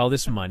to make all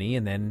this money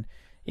and then,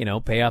 you know,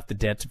 pay off the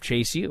debts of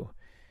Chase U.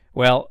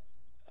 Well,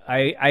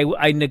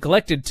 I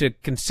neglected to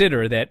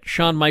consider that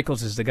Shawn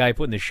Michaels is the guy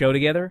putting the show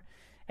together.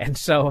 And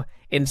so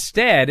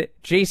instead,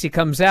 JC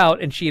comes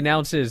out and she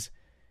announces,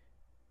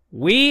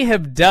 we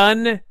have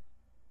done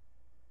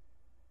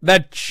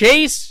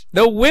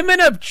the Women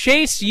of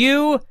Chase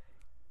U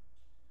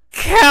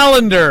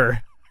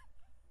calendar.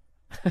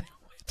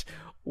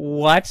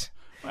 What?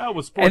 well,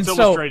 with Sports And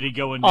so Illustrated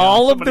going down,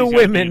 all of the somebody's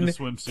gotta be in women a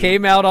swimsuit.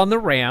 came out on the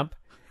ramp,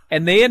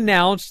 and they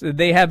announced that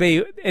they have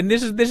and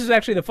this is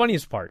actually the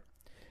funniest part.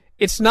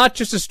 It's not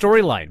just a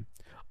storyline.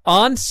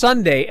 On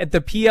Sunday at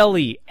the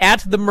PLE,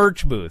 at the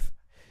merch booth,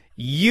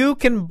 you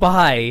can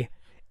buy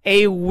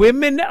a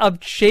Women of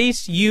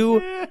Chase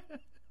U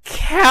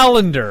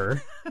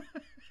calendar.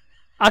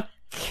 A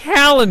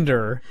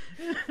calendar.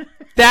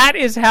 That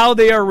is how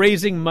they are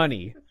raising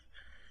money.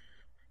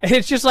 And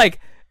it's just like,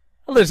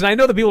 listen, I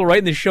know the people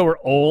writing this show are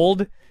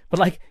old, but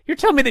like, you're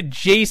telling me that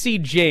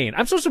JC Jane,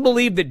 I'm supposed to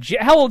believe that,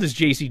 how old is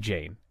JC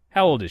Jane?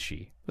 How old is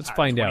she? Let's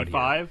find out here.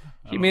 25?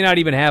 She may not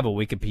even have a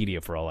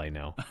Wikipedia for all I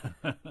know.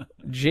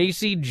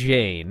 JC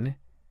Jane.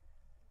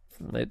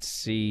 Let's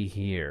see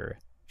here.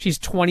 She's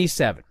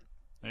 27.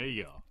 There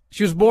you go.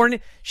 She was born in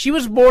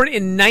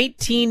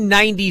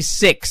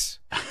 1996.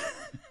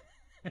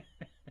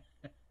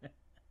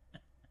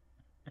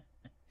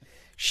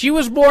 She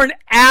was born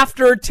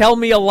after Tell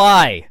Me a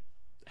Lie.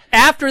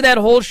 After that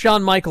whole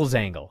Shawn Michaels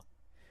angle.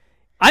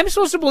 I'm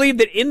supposed to believe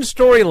that in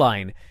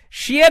storyline,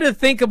 she had to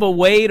think of a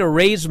way to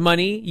raise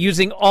money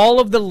using all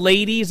of the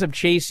ladies of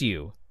Chase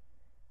U.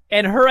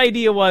 And her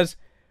idea was,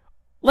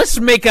 let's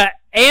make an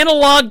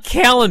analog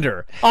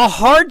calendar, a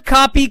hard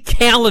copy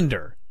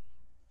calendar.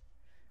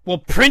 We'll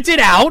print it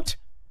out.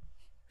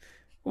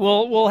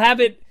 We'll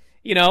have it,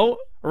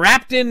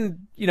 wrapped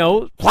in,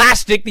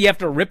 plastic that you have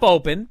to rip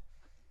open.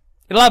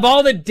 It'll have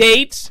all the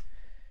dates.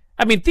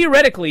 I mean,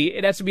 theoretically,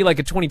 it has to be like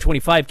a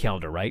 2025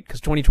 calendar, right? Because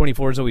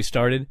 2024 has always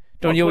started.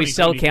 Don't you always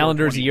sell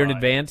calendars a year in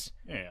advance?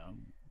 Yeah.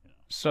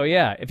 So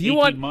yeah, if you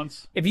want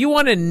months.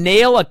 to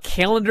nail a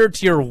calendar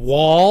to your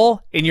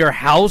wall in your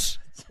house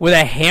with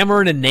a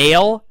hammer and a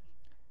nail,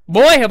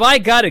 boy, have I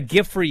got a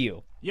gift for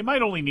you. You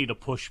might only need a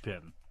push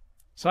pin.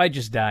 So I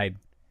just died.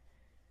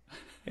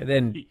 And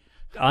then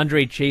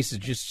Andre Chase is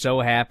just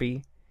so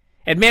happy.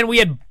 And man, we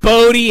had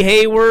Bodie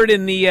Hayward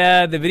in the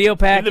video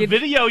package. In the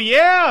video,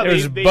 yeah.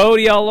 There's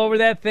Bodie all over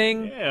that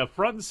thing. Yeah,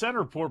 front and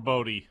center, poor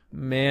Bodie.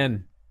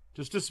 Man.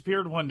 Just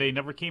disappeared one day,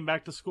 never came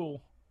back to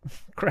school.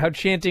 Crowd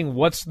chanting,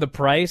 "What's the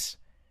price?"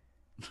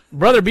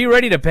 Brother, be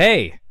ready to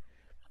pay.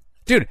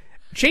 Dude,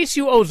 Chase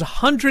U owes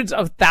hundreds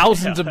of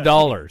thousands of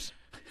dollars.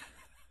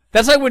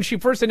 That's like when she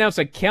first announced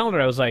a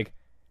calendar, I was like,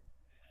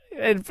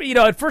 at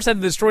first I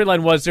thought the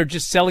storyline was they're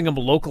just selling them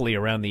locally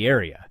around the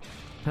area.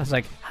 I was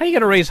like, how are you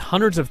going to raise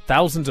hundreds of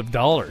thousands of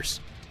dollars?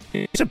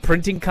 What's the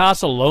printing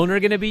costs alone are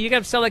going to be? You got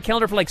to sell that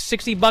calendar for like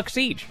 $60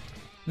 each.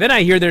 Then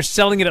I hear they're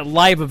selling it at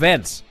live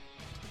events.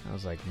 I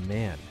was like,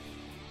 man,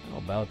 how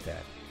about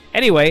that?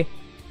 Anyway,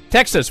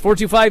 text us,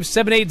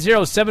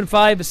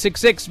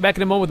 425-780-7566. Back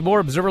in a moment with more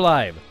Observer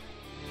Live.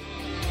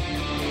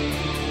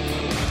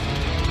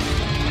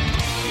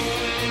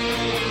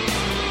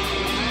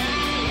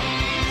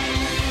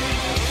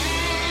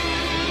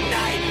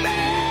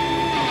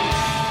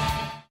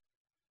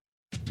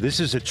 This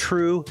is a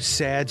true,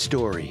 sad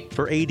story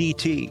for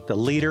ADT, the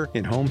leader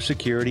in home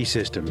security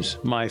systems.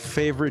 My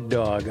favorite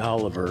dog,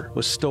 Oliver,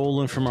 was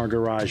stolen from our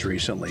garage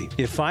recently.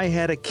 If I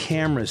had a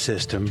camera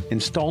system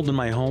installed in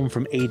my home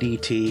from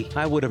ADT,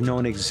 I would have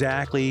known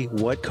exactly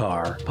what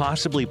car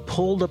possibly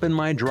pulled up in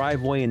my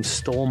driveway and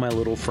stole my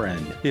little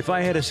friend. If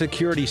I had a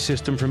security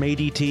system from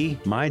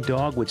ADT, my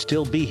dog would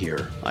still be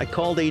here. I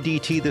called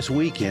ADT this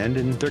weekend,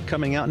 and they're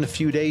coming out in a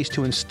few days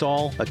to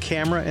install a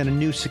camera and a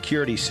new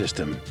security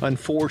system.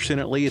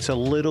 Unfortunately, it's a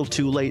little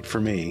too late for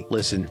me.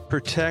 Listen,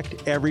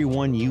 protect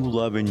everyone you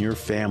love in your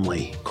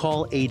family.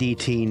 Call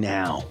ADT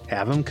now.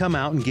 Have them come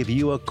out and give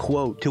you a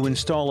quote to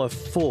install a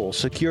full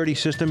security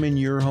system in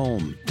your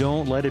home.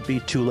 Don't let it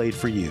be too late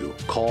for you.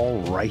 Call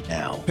right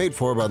now. Paid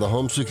for by the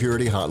Home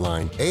Security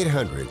Hotline.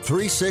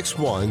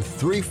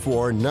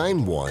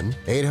 800-361-3491.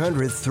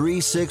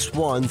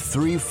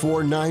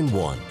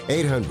 800-361-3491.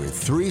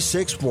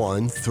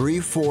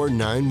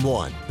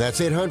 800-361-3491. That's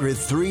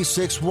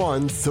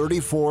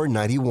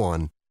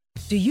 800-361-3491.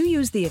 Do you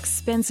use the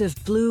expensive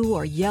blue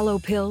or yellow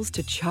pills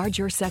to charge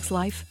your sex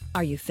life?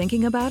 Are you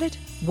thinking about it?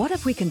 What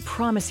if we can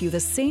promise you the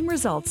same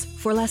results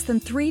for less than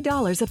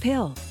 $3 a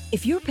pill?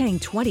 If you're paying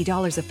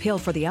 $20 a pill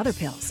for the other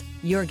pills,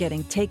 you're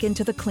getting taken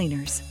to the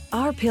cleaners.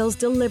 Our pills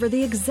deliver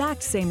the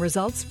exact same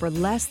results for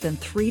less than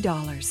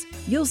 $3.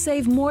 You'll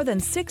save more than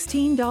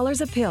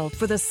 $16 a pill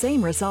for the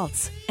same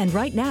results. And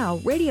right now,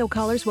 radio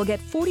callers will get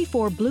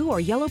 44 blue or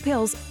yellow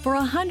pills for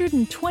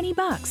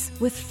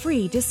 $120 with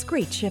free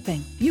discreet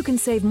shipping. You can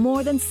save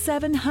more than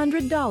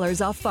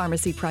 $700 off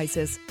pharmacy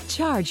prices.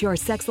 Charge your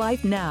sex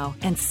life now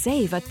and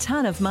save a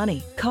ton of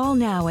money. Call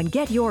now and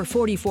get your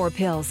 44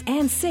 pills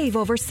and save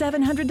over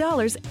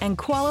 $700 and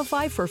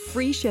qualify for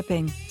free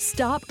shipping.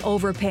 Stop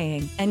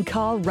overpaying and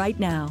call right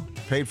now.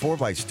 Paid for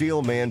by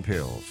Steel Man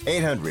Pills.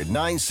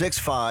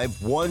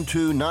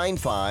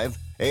 800-965-1295.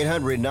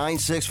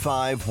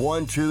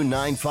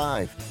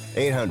 800-965-1295.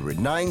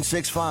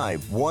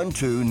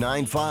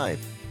 800-965-1295.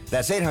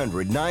 That's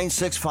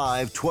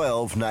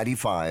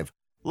 800-965-1295.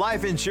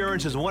 Life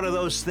insurance is one of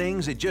those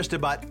things that just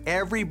about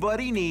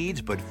everybody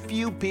needs, but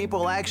few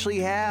people actually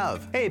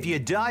have. Hey, if you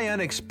die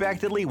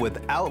unexpectedly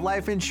without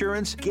life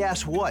insurance,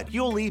 guess what?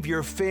 You'll leave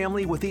your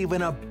family with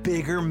even a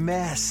bigger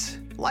mess.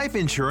 Life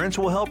insurance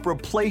will help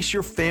replace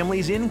your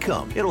family's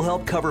income. It'll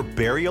help cover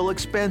burial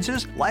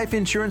expenses. Life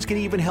insurance can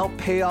even help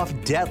pay off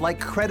debt like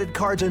credit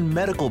cards and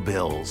medical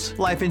bills.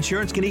 Life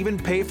insurance can even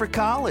pay for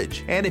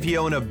college. And if you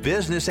own a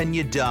business and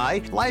you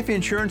die, life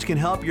insurance can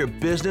help your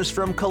business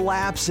from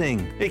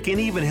collapsing. It can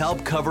even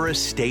help cover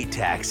estate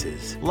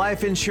taxes.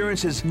 Life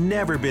insurance has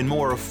never been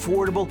more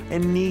affordable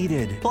and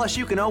needed. Plus,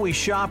 you can always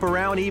shop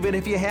around even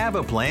if you have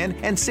a plan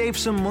and save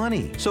some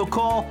money. So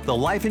call the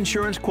Life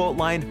Insurance Quote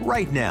Line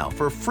right now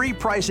for free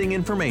pricing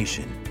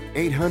information.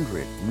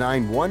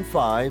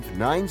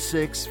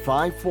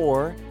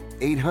 800-915-9654.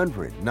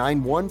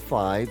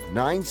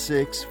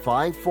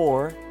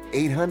 800-915-9654.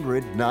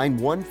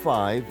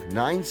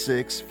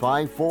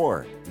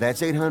 800-915-9654.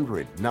 That's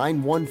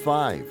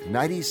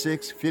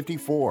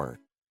 800-915-9654.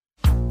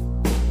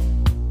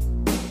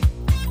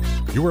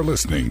 You are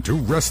listening to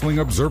Wrestling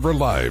Observer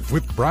Live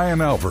with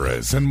Bryan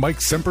Alvarez and Mike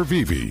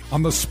Sempervive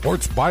on the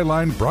Sports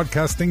Byline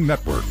Broadcasting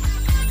Network.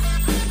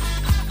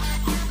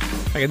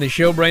 Back in the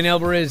show, Bryan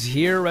Alvarez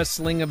here,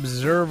 Wrestling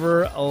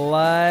Observer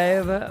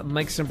Live.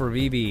 Mike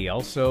Sempervive,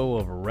 also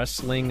of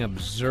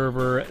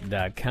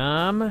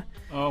WrestlingObserver.com.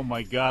 Oh,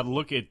 my God,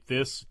 look at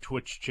this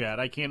Twitch chat.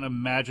 I can't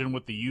imagine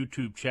what the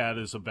YouTube chat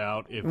is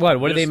about.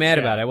 What are they mad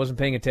about? I wasn't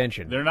paying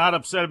attention. They're not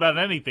upset about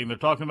anything. They're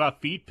talking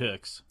about feet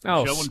pics.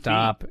 Oh,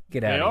 stop. Feet.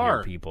 Get out of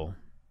here, people.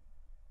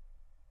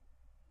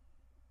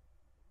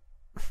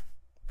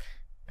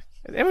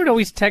 Everyone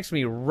always texts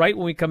me right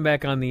when we come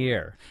back on the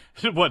air.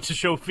 What, to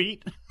show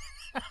feet?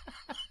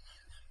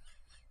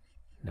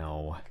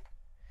 No.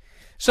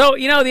 So,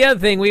 the other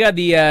thing, we got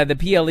the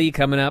PLE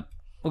coming up.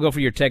 We'll go for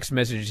your text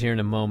messages here in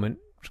a moment.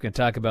 We're just going to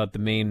talk about the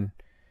main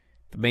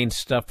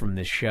stuff from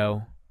this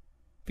show.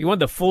 If you want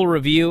the full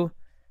review,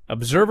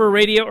 Observer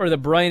Radio or the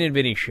Bryan and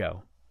Vinny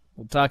Show.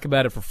 We'll talk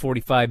about it for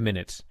 45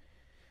 minutes.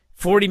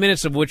 40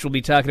 minutes of which we'll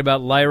be talking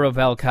about Lyra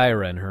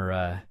Valkyra and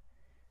her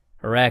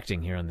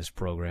acting here on this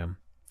program.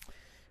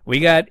 We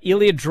got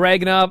Ilya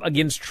Dragunov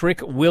against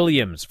Trick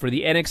Williams for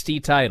the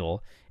NXT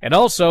title, and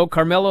also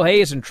Carmelo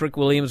Hayes and Trick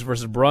Williams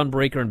versus Braun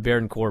Breaker and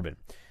Baron Corbin.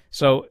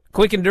 So,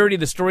 quick and dirty,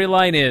 the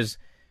storyline is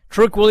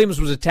Trick Williams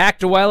was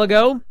attacked a while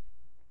ago,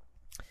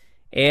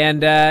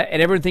 and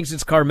everyone thinks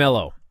it's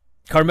Carmelo.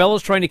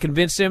 Carmelo's trying to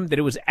convince him that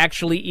it was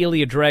actually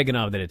Ilya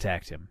Dragunov that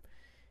attacked him.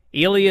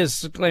 Ilya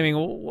is claiming,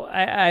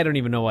 I don't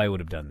even know why I would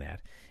have done that.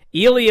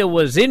 Ilya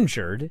was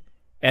injured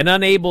and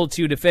unable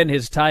to defend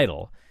his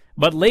title,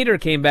 but later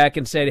came back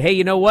and said, hey,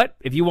 you know what?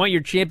 If you want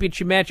your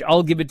championship match,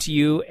 I'll give it to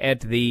you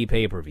at the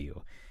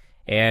pay-per-view.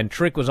 And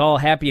Trick was all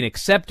happy and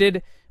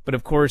accepted, but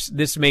of course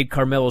this made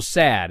Carmelo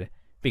sad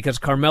because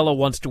Carmelo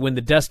wants to win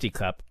the Dusty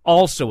Cup,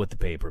 also at the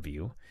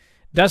pay-per-view.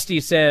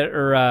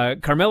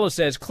 Carmelo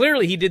says,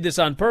 clearly he did this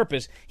on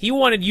purpose. He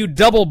wanted you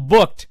double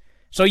booked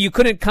so you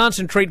couldn't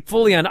concentrate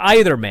fully on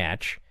either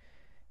match.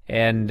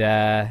 And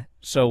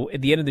so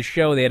at the end of the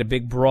show, they had a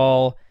big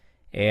brawl,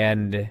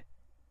 and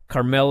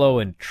Carmelo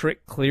and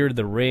Trick cleared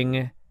the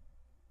ring.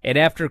 And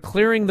after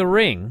clearing the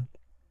ring,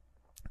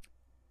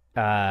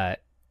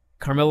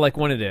 Carmelo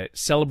wanted to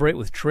celebrate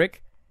with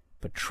Trick,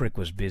 but Trick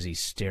was busy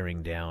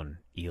staring down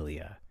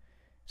Ilya.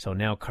 So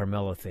now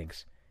Carmelo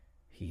thinks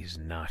he's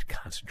not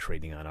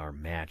concentrating on our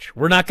match.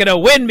 We're not going to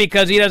win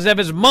because he doesn't have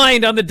his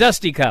mind on the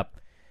Dusty Cup.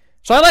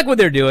 So I like what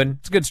they're doing.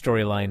 It's a good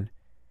storyline.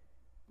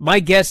 My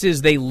guess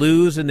is they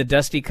lose in the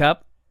Dusty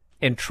Cup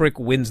and Trick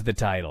wins the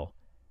title.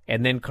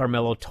 And then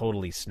Carmelo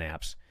totally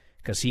snaps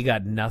because he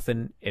got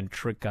nothing and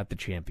Trick got the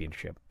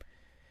championship.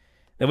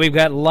 Then we've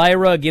got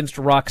Lyra against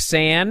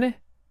Roxanne.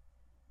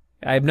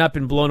 I have not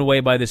been blown away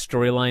by this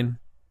storyline.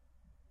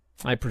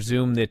 I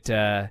presume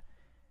that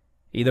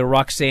either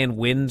Roxanne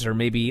wins or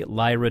maybe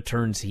Lyra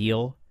turns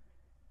heel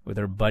with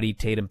her buddy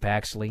Tatum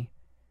Paxley.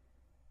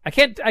 I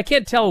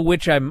can't tell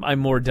which I'm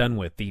more done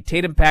with, the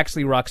Tatum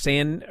Paxley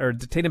Roxanne or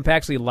the Tatum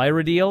Paxley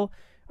Lyra deal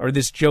or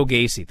this Joe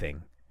Gacy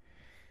thing.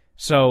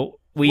 So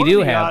what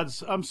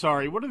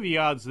are the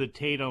odds that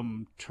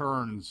Tatum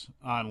turns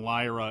on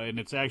Lyra and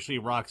it's actually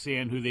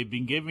Roxanne who they've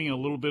been giving a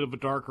little bit of a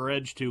darker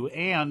edge to?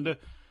 And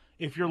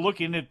if you're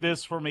looking at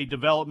this from a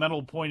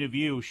developmental point of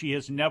view, she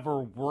has never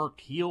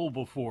worked heel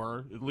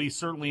before, at least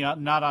certainly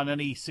not on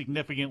any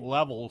significant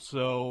level.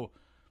 So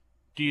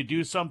do you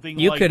do something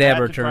like that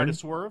to try to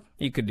swerve?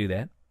 You could do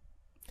that.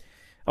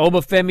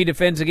 Obafemi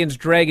defends against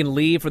Dragon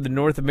Lee for the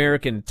North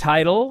American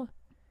title.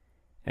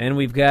 And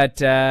we've got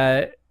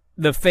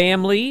the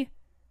family,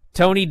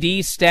 Tony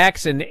D,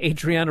 Stax, and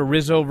Adriana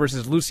Rizzo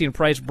versus Lucien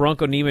Price,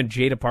 Bronco Nima, and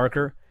Jada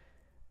Parker.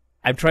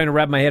 I'm trying to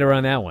wrap my head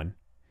around that one.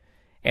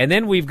 And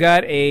then we've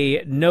got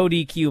a no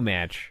DQ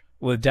match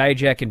with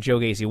Dijak and Joe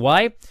Gacy.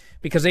 Why?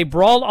 Because they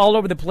brawled all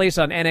over the place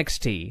on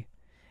NXT.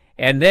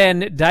 And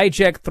then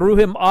Dijak threw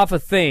him off a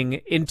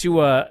thing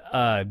into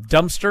a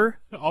dumpster.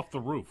 Off the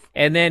roof.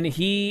 And then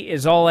he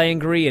is all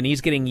angry and he's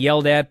getting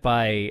yelled at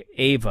by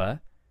Ava.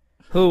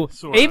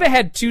 Ava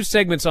had 2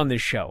 segments on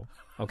this show,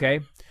 okay?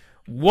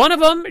 One of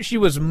them, she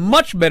was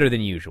much better than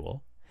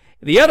usual.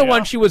 The other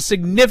one, she was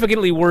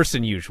significantly worse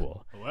than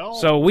usual. Well,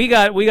 so we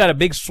got a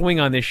big swing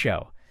on this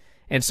show.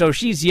 And so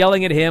she's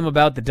yelling at him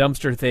about the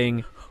dumpster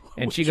thing,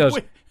 and she goes,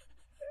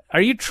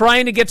 are you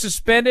trying to get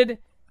suspended?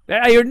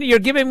 You're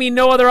giving me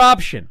no other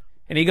option.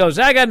 And he goes,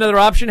 I got another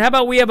option. How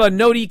about we have a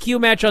no DQ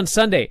match on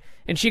Sunday?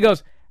 And she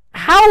goes,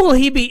 how will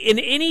he be in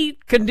any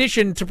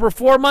condition to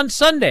perform on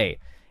Sunday?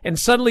 And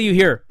suddenly you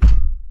hear,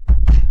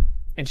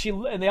 and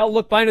they all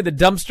look behind the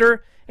dumpster,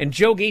 and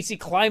Joe Gacy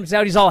climbs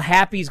out. He's all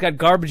happy. He's got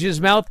garbage in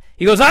his mouth.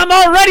 He goes, I'm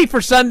all ready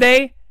for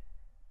Sunday.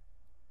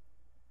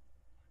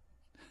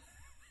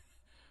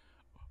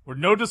 Or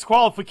no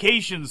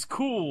disqualifications,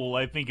 cool,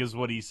 I think is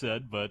what he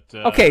said. But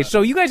okay,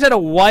 so you guys had a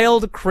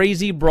wild,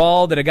 crazy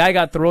brawl that a guy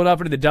got thrown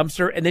off into the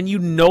dumpster, and then you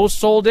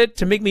no-sold it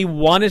to make me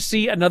want to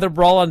see another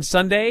brawl on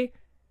Sunday?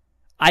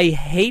 I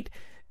hate,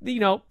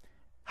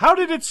 How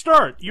did it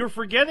start? You're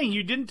forgetting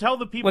you didn't tell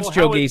the people. What's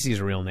Joe Gacy's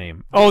real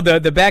name? Oh,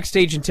 the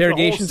backstage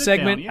interrogation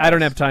segment? Yes. I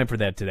don't have time for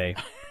that today.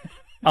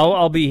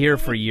 I'll be here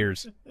for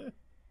years.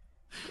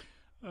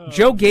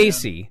 Joe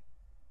Gacy,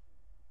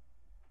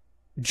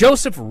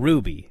 Joseph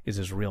Ruby is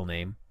his real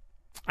name.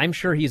 I'm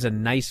sure he's a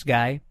nice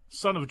guy.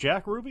 Son of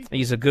Jack Ruby?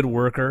 He's a good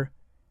worker.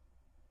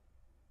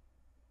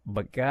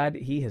 But God,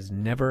 he has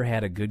never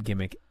had a good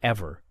gimmick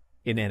ever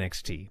in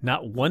NXT.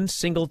 Not one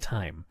single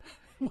time.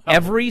 Wow.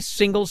 Every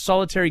single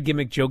solitary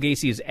gimmick Joe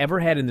Gacy has ever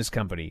had in this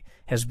company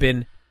has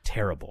been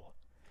terrible.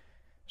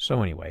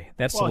 So anyway,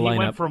 that's the lineup. He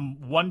went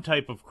from one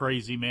type of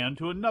crazy man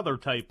to another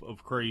type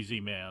of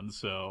crazy man.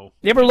 So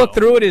you ever look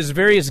through at his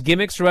various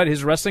gimmicks throughout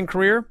his wrestling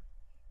career?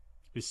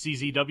 His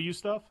CZW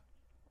stuff?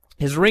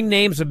 His ring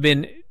names have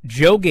been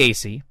Joe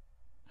Gacy,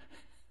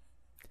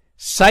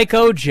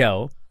 Psycho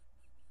Joe,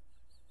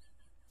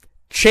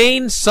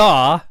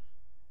 Chainsaw,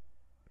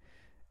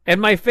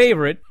 and my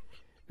favorite,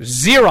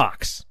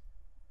 Xerox.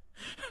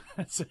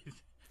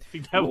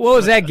 What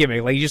was that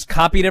gimmick? Like, you just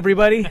copied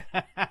everybody?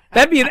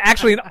 That'd be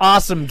actually an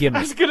awesome gimmick.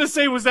 I was going to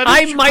say, was that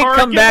I Chikara might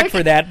come gimmick? back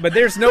for that, but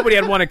there's nobody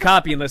I'd want to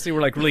copy unless they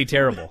were, like, really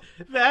terrible.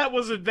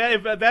 That's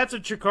a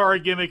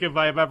Chikara gimmick if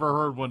I've ever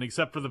heard one,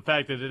 except for the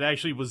fact that it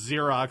actually was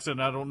Xerox,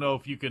 and I don't know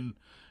if you can...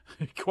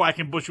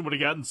 Quackenbush would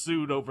have gotten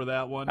sued over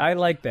that one. I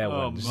like that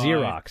one.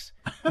 Xerox.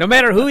 No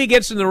matter who he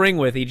gets in the ring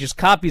with, he just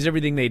copies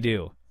everything they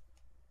do.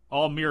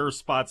 All mirror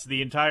spots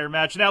the entire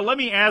match. Now, let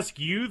me ask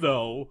you,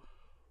 though,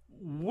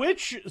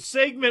 which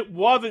segment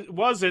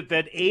was it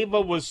that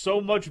Ava was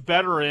so much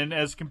better in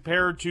as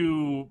compared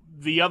to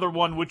the other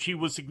one, which he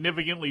was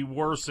significantly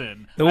worse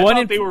in? The one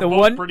in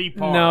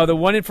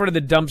front of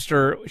the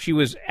dumpster, she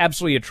was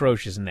absolutely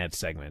atrocious in that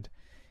segment.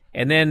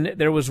 And then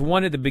there was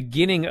one at the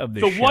beginning of the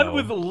show. The one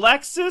with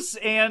Lexus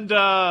and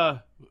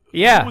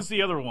yeah. What was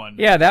the other one?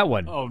 Yeah, that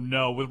one. Oh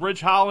no, with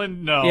Rich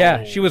Holland? No.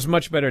 Yeah, she was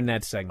much better in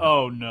that segment.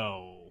 Oh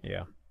no.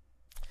 Yeah.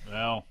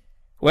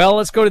 Well,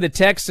 let's go to the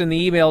texts and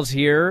the emails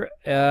here.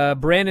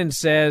 Brandon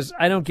says,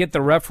 I don't get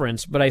the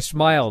reference, but I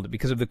smiled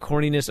because of the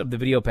corniness of the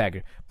video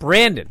package.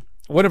 Brandon,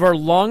 one of our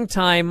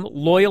longtime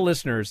loyal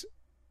listeners,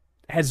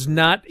 has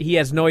no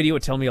idea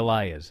what Tell Me a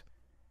Lie is.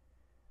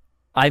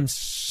 I'm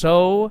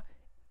so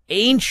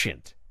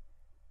ancient.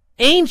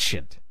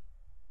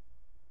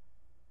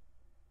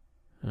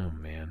 Oh,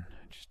 man.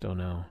 I just don't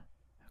know.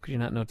 How could you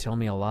not know Tell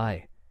Me a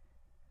Lie?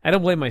 I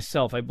don't blame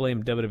myself. I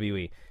blame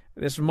WWE.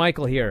 This is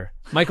Michael here.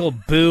 Michael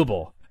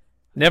Booble.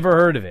 Never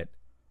heard of it.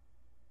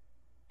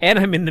 And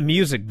I'm in the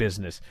music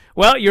business.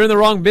 Well, you're in the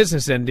wrong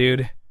business then,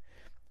 dude.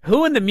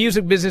 Who in the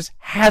music business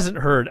hasn't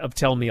heard of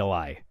Tell Me a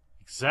Lie?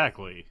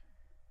 Exactly.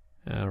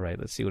 All right,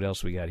 let's see what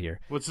else we got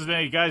here. What's his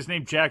name? Guy's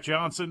name? Jack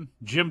Johnson?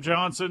 Jim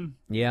Johnson?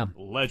 Yeah.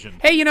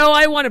 Legend. Hey,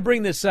 I want to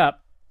bring this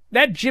up.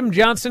 That Jim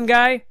Johnson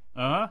guy,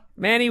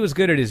 man, he was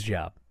good at his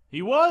job.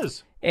 He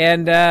was.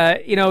 And,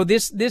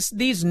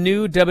 these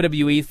new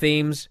WWE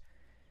themes,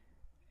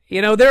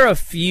 there are a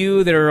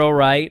few that are all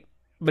right,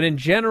 but in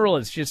general,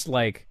 it's just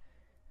like,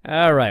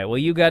 all right, well,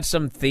 you got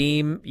some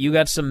theme, you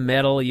got some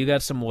metal, you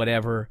got some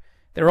whatever.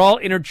 They're all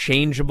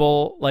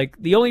interchangeable. Like,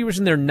 the only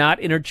reason they're not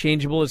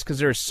interchangeable is because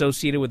they're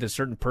associated with a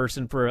certain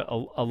person for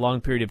a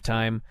long period of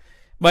time.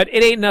 But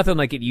it ain't nothing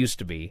like it used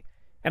to be.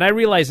 And I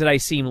realize that I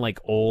seem like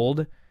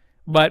old,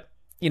 but,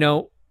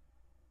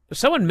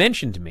 someone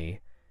mentioned to me,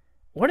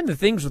 one of the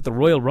things with the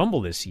Royal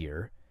Rumble this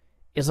year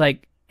is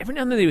like, every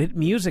now and then they hit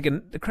music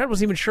and the crowd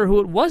wasn't even sure who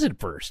it was at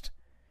first.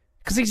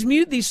 Because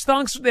these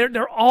songs,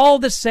 they're all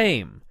the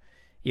same,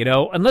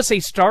 unless they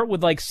start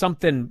with like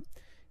something,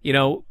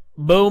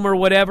 boom or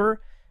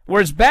whatever.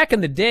 Whereas back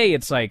in the day,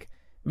 it's like,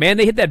 man,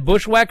 they hit that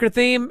Bushwhacker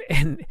theme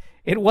and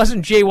it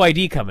wasn't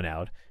JYD coming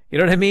out. You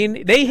know what I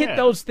mean? They hit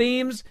those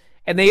themes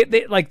and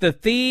they like the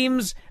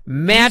themes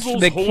matched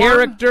Diesel's the horn?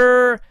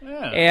 character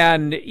Yeah.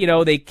 and,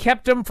 they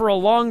kept them for a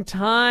long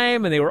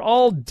time and they were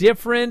all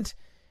different.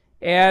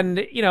 And,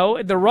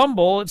 at the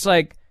Rumble, it's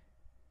like,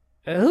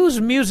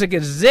 whose music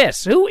is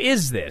this? Who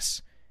is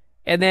this?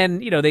 And then,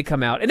 they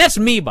come out. And that's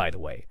me, by the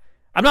way.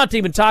 I'm not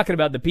even talking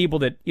about the people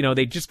that,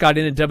 they just got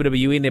into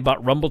WWE and they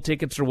bought Rumble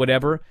tickets or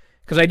whatever.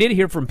 Because I did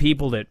hear from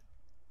people that,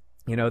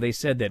 they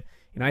said that,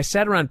 I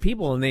sat around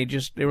people and they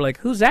were like,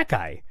 who's that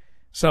guy?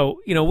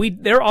 So,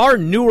 there are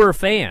newer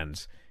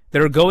fans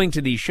that are going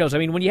to these shows. I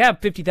mean, when you have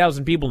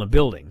 50,000 people in a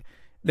building,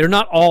 they're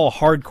not all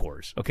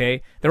hardcores,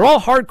 okay? They're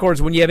all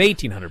hardcores when you have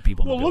 1,800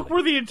 people in the building. Well, look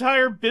where the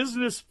entire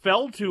business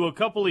fell to a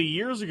couple of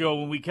years ago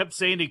when we kept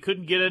saying it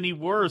couldn't get any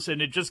worse,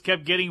 and it just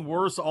kept getting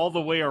worse all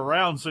the way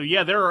around. So,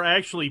 yeah, there are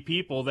actually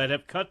people that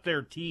have cut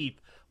their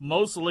teeth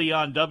mostly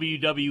on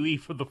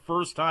WWE for the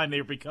first time.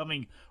 They're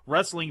becoming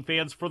wrestling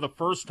fans for the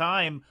first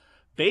time,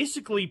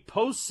 basically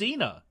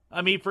post-Cena.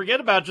 I mean, forget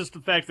about just the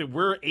fact that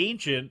we're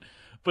ancient,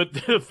 But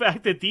the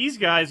fact that these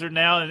guys are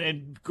now,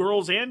 and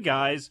girls and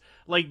guys,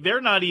 like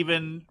they're not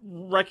even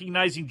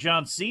recognizing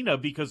John Cena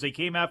because they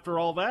came after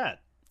all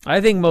that.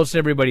 I think most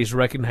everybody's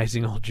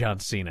recognizing old John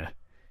Cena.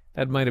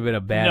 That might have been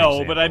a bad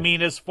example. But I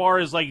mean, as far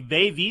as like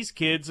these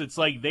kids, it's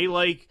like they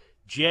like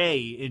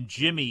Jay and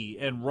Jimmy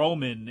and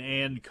Roman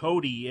and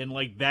Cody, and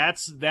like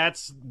that's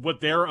what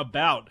they're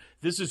about.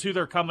 This is who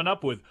they're coming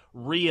up with,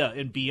 Rhea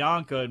and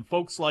Bianca and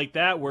folks like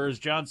that, whereas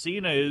John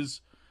Cena is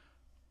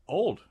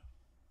old.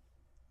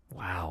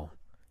 Wow.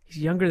 He's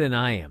younger than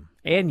I am.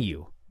 And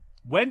you.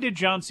 When did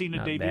John Cena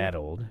debut? Not that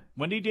old.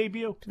 When did he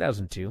debut?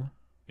 2002.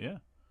 Yeah.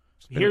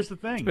 Here's the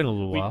thing. It's been a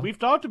little while. We've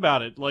talked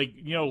about it. Like,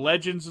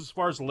 legends, as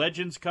far as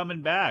legends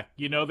coming back.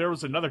 There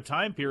was another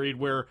time period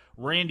where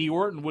Randy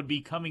Orton would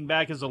be coming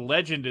back as a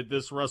legend at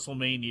this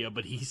WrestleMania,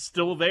 but he's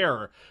still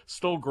there,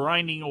 still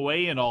grinding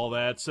away and all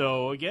that.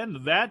 So,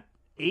 again, that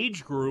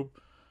age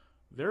group,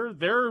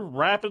 they're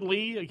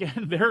rapidly,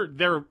 again,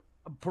 they're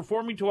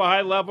performing to a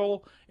high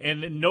level,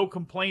 and no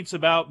complaints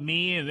about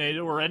me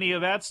or any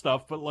of that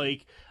stuff. But,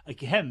 like,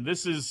 again,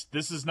 this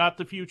is not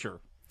the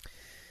future.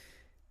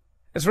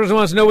 This person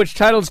wants to know which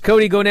title's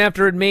Cody going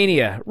after at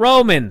Mania.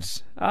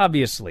 Romans,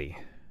 obviously.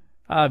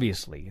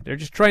 They're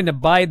just trying to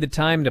bide the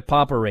time to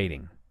pop a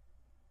rating.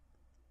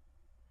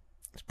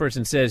 This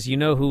person says, you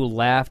know who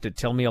laughed at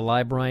Tell Me a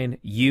Lie, Brian?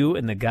 You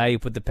and the guy who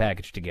put the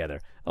package together.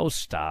 Oh,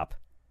 stop.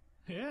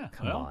 Yeah.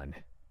 Come on.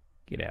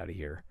 Get out of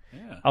here.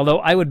 Yeah. Although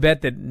I would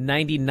bet that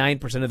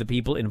 99% of the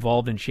people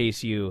involved in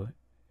Chase U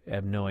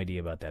have no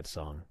idea about that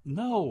song.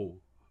 No.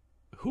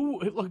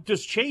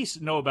 Does Chase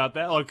know about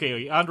that?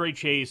 Okay, Andre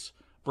Chase,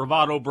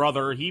 Bravado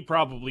Brother, he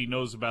probably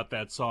knows about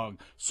that song.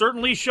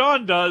 Certainly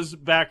Sean does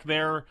back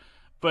there,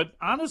 but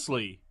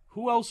honestly,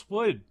 who else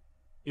would?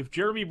 If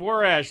Jeremy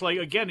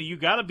Borash, again, you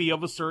got to be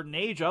of a certain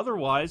age,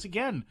 otherwise,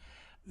 again,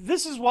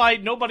 this is why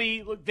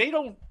they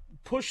don't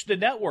push the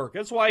network.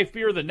 That's why I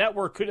fear the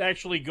network could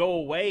actually go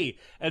away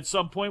at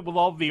some point with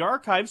all of the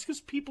archives,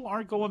 because people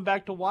aren't going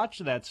back to watch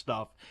that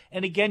stuff.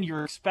 And again,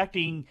 you're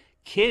expecting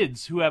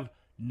kids who have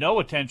no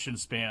attention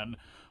span,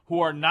 who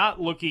are not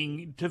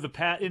looking into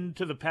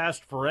the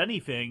past for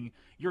anything.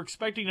 You're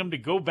expecting them to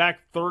go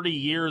back 30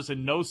 years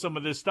and know some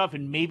of this stuff,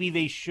 and maybe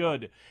they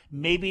should.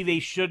 Maybe they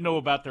should know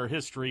about their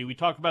history. We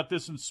talk about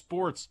this in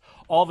sports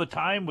all the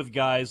time with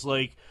guys.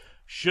 Like,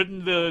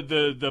 shouldn't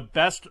the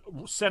best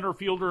center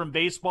fielder in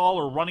baseball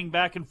or running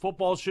back in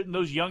football, shouldn't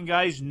those young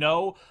guys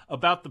know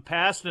about the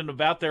past and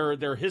about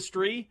their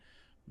history?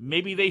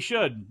 Maybe they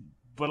should,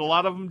 but a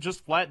lot of them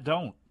just flat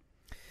don't.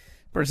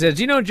 Person says,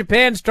 in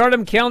Japan,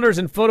 stardom calendars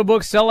and photo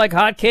books sell like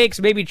hotcakes.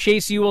 Maybe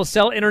Chase U will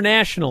sell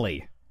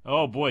internationally.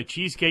 Oh, boy,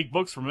 cheesecake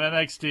books from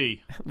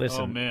NXT.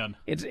 Listen, oh, man.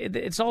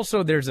 It's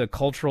also, there's a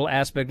cultural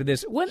aspect of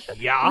this.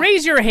 Yeah.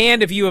 Raise your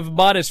hand if you have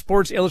bought a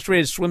Sports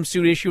Illustrated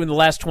swimsuit issue in the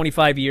last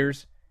 25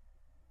 years.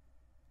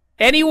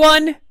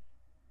 Anyone?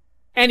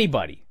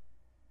 Anybody?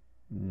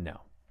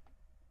 No.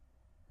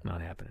 Not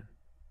happening.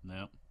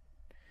 No.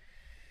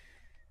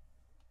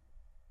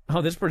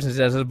 Oh, this person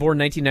says, I was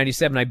born in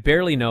 1997. I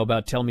barely know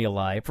about Tell Me a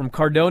Lie from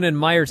Cardona and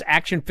Meyer's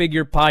Action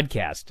Figure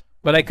podcast,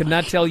 but I could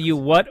not tell you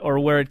what or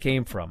where it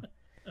came from.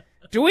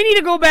 Do we need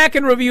to go back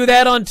and review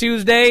that on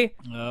Tuesday?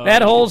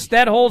 That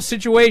whole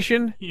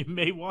situation? You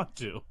may want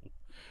to.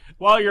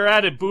 While you're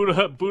at it, boot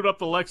up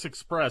the Lex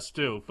Express,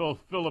 too.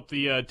 Fill up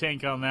the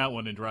tank on that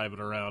one and drive it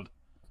around.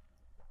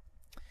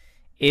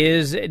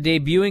 Is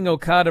debuting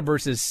Okada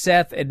versus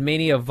Seth at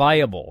Mania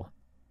viable?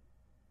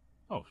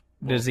 Well,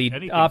 does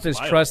the office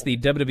trust the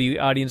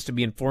WWE audience to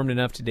be informed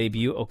enough to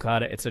debut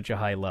Okada at such a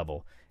high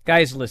level?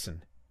 Guys,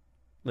 listen.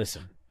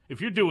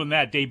 If you're doing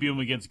that, debut him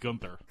against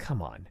Gunther.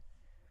 Come on.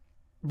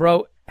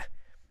 Bro,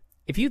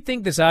 if you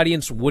think this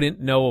audience wouldn't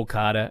know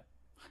Okada,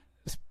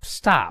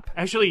 stop.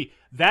 Actually,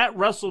 that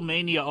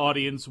WrestleMania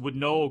audience would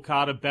know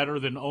Okada better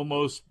than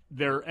almost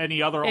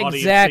any other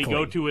audience they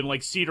go to in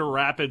like Cedar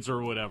Rapids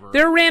or whatever.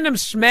 Their random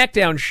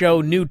SmackDown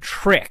show knew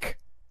Trick,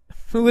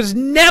 who has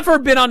never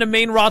been on a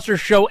main roster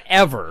show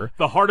ever.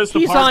 The hardest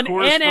He's of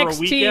hardcores on NXT, for a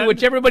weekend,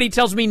 which everybody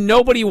tells me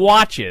nobody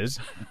watches.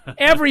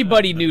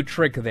 Everybody knew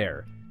Trick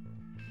there.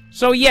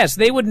 So yes,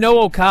 they would know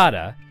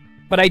Okada,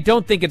 but I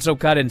don't think it's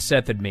Okada and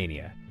Seth at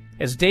Mania.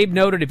 As Dave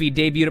noted, if he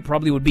debuted, it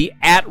probably would be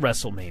at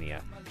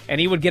WrestleMania.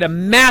 And he would get a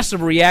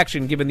massive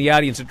reaction given the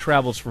audience that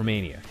travels for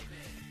Mania.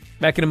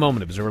 Back in a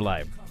moment, Observer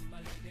Live.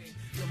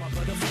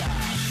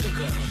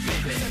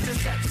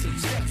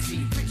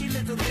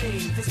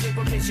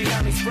 She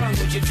got me sprung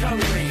with your tongue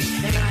ring.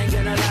 And I ain't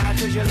gonna lie,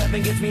 cause your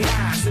loving gets me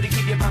high. So to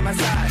keep you by my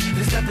side,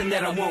 there's nothing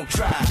that I won't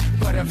try.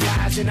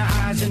 Butterflies in the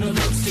eyes and the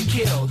looks to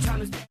kill.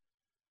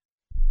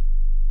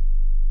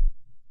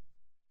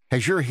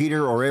 Has your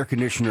heater or air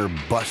conditioner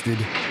busted?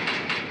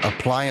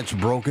 Appliance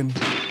broken?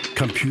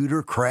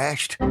 Computer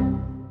crashed?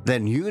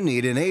 Then you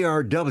need an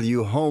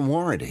ARW home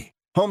warranty.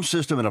 Home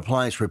system and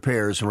appliance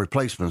repairs and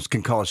replacements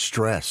can cause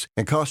stress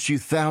and cost you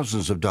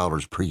thousands of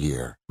dollars per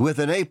year. With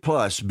an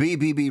A-plus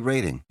BBB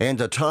rating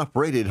and a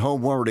top-rated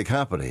home warranty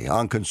company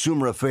on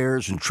Consumer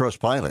Affairs and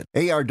Trustpilot,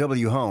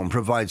 ARW Home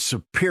provides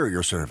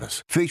superior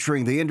service,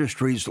 featuring the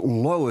industry's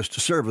lowest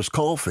service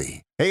call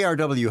fee.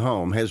 ARW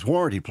Home has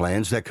warranty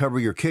plans that cover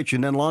your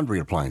kitchen and laundry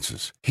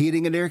appliances,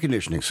 heating and air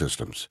conditioning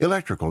systems,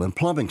 electrical and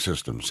plumbing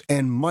systems,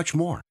 and much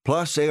more.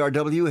 Plus,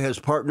 ARW has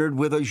partnered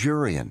with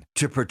Azurian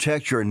to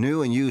protect your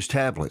new and used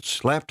tablets,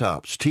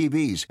 laptops,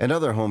 TVs, and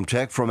other home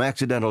tech from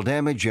accidental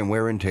damage and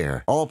wear and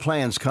tear. All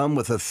plans come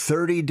with a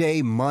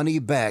 30-day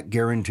money-back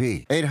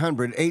guarantee.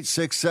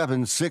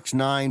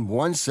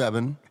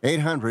 800-867-6917.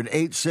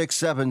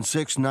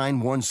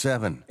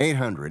 800-867-6917.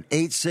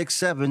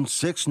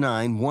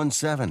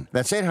 800-867-6917.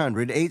 That's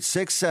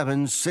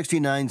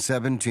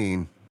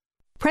 800-867-6917.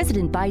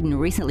 President Biden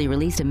recently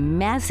released a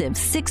massive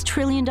 $6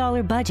 trillion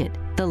budget,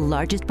 the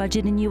largest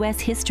budget in U.S.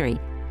 history.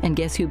 And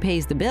guess who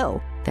pays the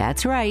bill?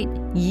 That's right,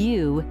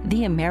 you,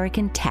 the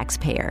American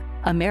taxpayer.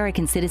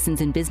 American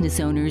citizens and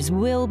business owners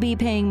will be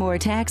paying more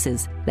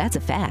taxes. That's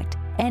a fact.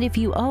 And if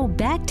you owe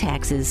back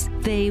taxes,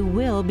 they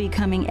will be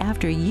coming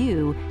after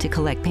you to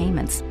collect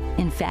payments.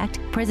 In fact,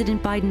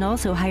 President Biden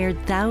also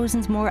hired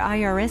thousands more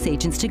IRS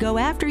agents to go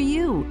after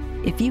you.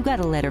 If you got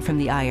a letter from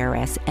the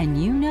IRS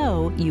and you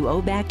know you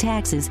owe back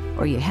taxes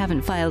or you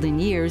haven't filed in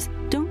years,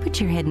 don't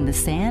put your head in the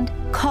sand.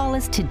 Call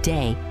us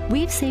today.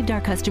 We've saved our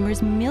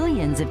customers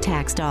millions of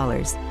tax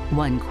dollars.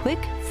 One quick,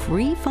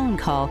 free phone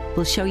call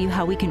will show you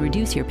how we can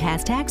reduce your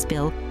past tax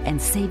bill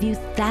and save you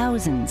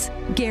thousands.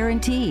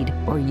 Guaranteed,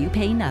 or you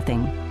pay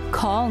nothing.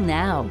 Call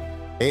now.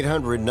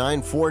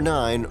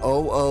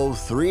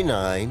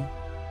 800-949-0039.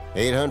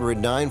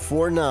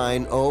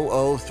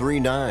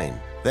 800-949-0039.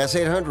 That's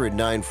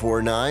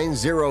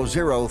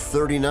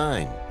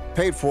 800-949-0039.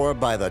 Paid for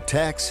by the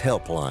Tax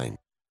Helpline.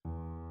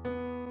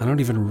 I don't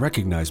even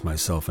recognize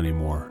myself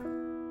anymore.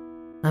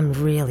 I'm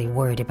really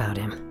worried about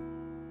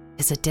him.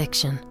 His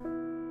addiction.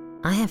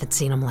 I haven't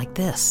seen him like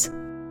this.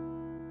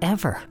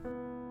 Ever.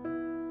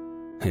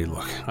 Hey,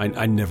 look,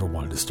 I never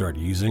wanted to start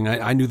using.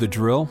 I knew the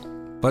drill,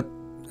 but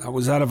I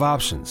was out of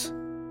options.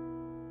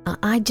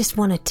 I just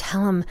want to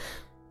tell him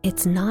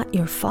it's not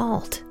your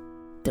fault.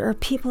 There are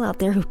people out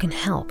there who can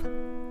help.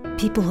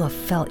 People who have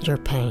felt your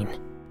pain.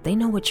 They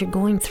know what you're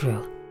going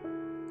through.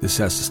 This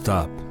has to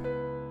stop.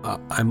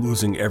 I'm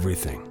losing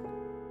everything.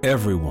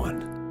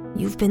 Everyone.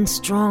 You've been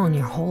strong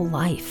your whole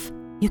life.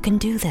 You can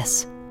do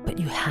this, but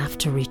you have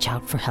to reach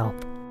out for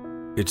help.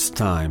 It's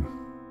time.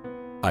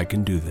 I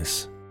can do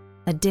this.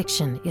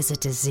 Addiction is a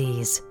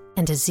disease,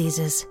 and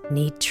diseases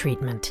need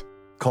treatment.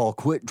 Call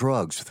Quit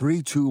Drugs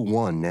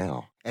 321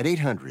 now at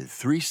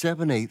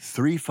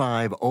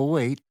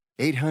 800-378-3508.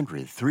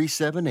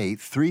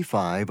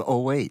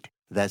 800-378-3508.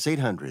 That's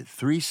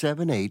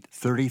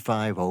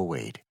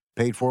 800-378-3508.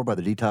 Paid for by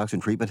the Detox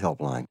and Treatment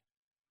Helpline.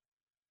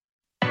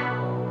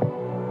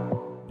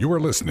 You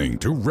are listening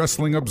to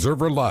Wrestling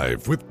Observer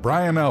Live with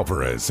Bryan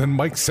Alvarez and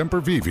Mike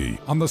Sempervive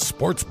on the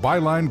Sports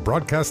Byline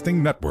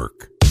Broadcasting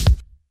Network.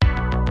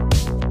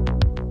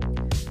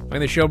 On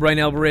the show, Bryan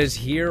Alvarez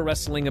here,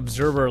 Wrestling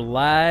Observer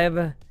Live.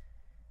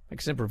 Mike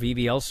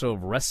Sempervive, also of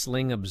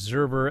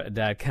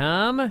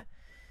WrestlingObserver.com.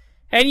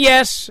 And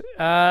yes,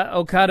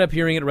 Okada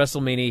appearing at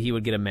WrestleMania, he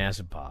would get a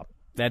massive pop.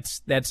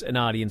 That's an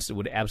audience that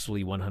would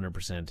absolutely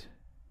 100%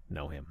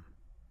 know him.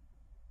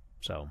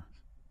 So,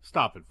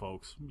 stop it,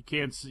 folks. You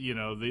can't.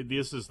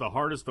 This is the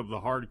hardest of the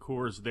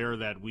hardcores there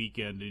that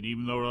weekend, and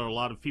even though there are a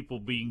lot of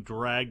people being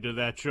dragged to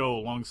that show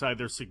alongside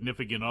their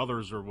significant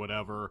others or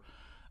whatever,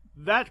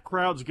 that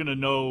crowd's gonna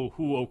know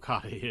who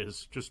Okada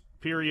is. Just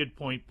period,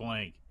 point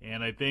blank.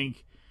 And I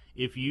think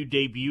if you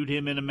debuted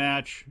him in a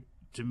match,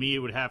 to me, it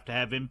would have to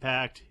have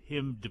impact.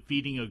 Him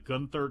defeating a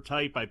Gunther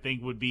type, I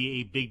think, would be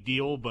a big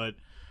deal, but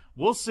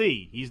we'll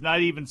see. He's not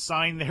even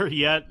signed there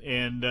yet,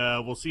 and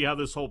we'll see how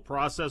this whole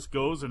process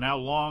goes and how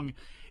long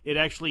it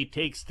actually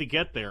takes to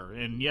get there.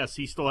 And, yes,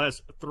 he still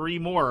has 3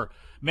 more.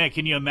 Man,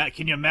 can you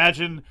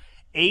imagine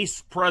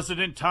Ace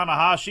President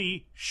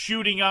Tanahashi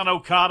shooting on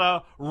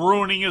Okada,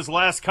 ruining his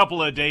last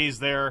couple of days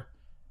there?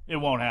 It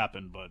won't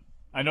happen, but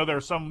I know there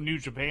are some New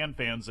Japan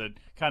fans that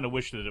kind of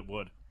wish that it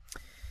would.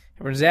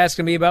 Everyone's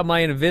asking me about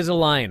my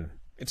Invisalign.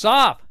 It's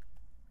off.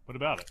 What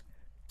about it?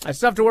 I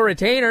still have to wear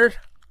retainers.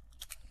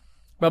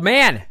 But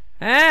man,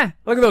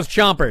 look at those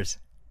chompers.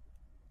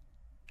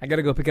 I got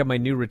to go pick up my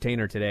new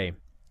retainer today.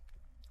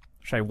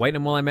 Should I whiten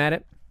them while I'm at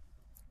it?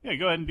 Yeah,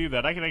 go ahead and do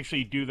that. I can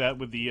actually do that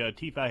with the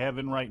teeth I have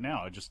in right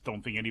now. I just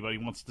don't think anybody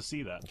wants to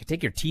see that. You can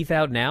take your teeth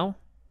out now?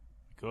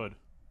 Good.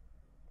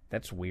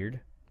 That's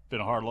weird.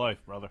 Been a hard life,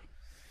 brother.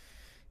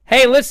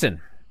 Hey, listen.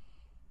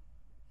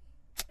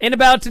 In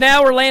about an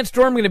hour, Lance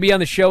Storm going to be on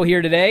the show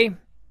here today.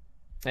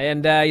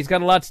 And he's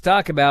got a lot to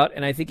talk about,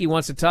 and I think he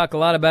wants to talk a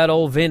lot about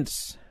old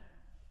Vince.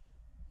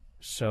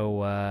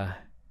 So,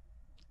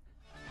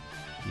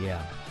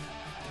 yeah.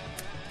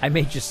 I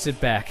may just sit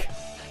back.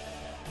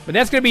 But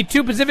that's going to be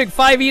 2 Pacific,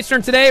 5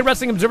 Eastern today,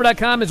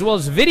 WrestlingObserver.com, as well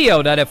as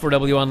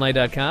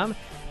video.f4wonline.com.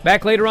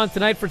 Back later on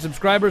tonight for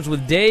subscribers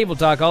with Dave. We'll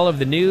talk all of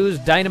the news,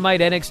 Dynamite,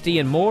 NXT,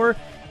 and more.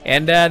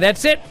 And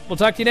that's it. We'll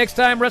talk to you next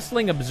time,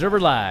 Wrestling Observer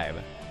Live.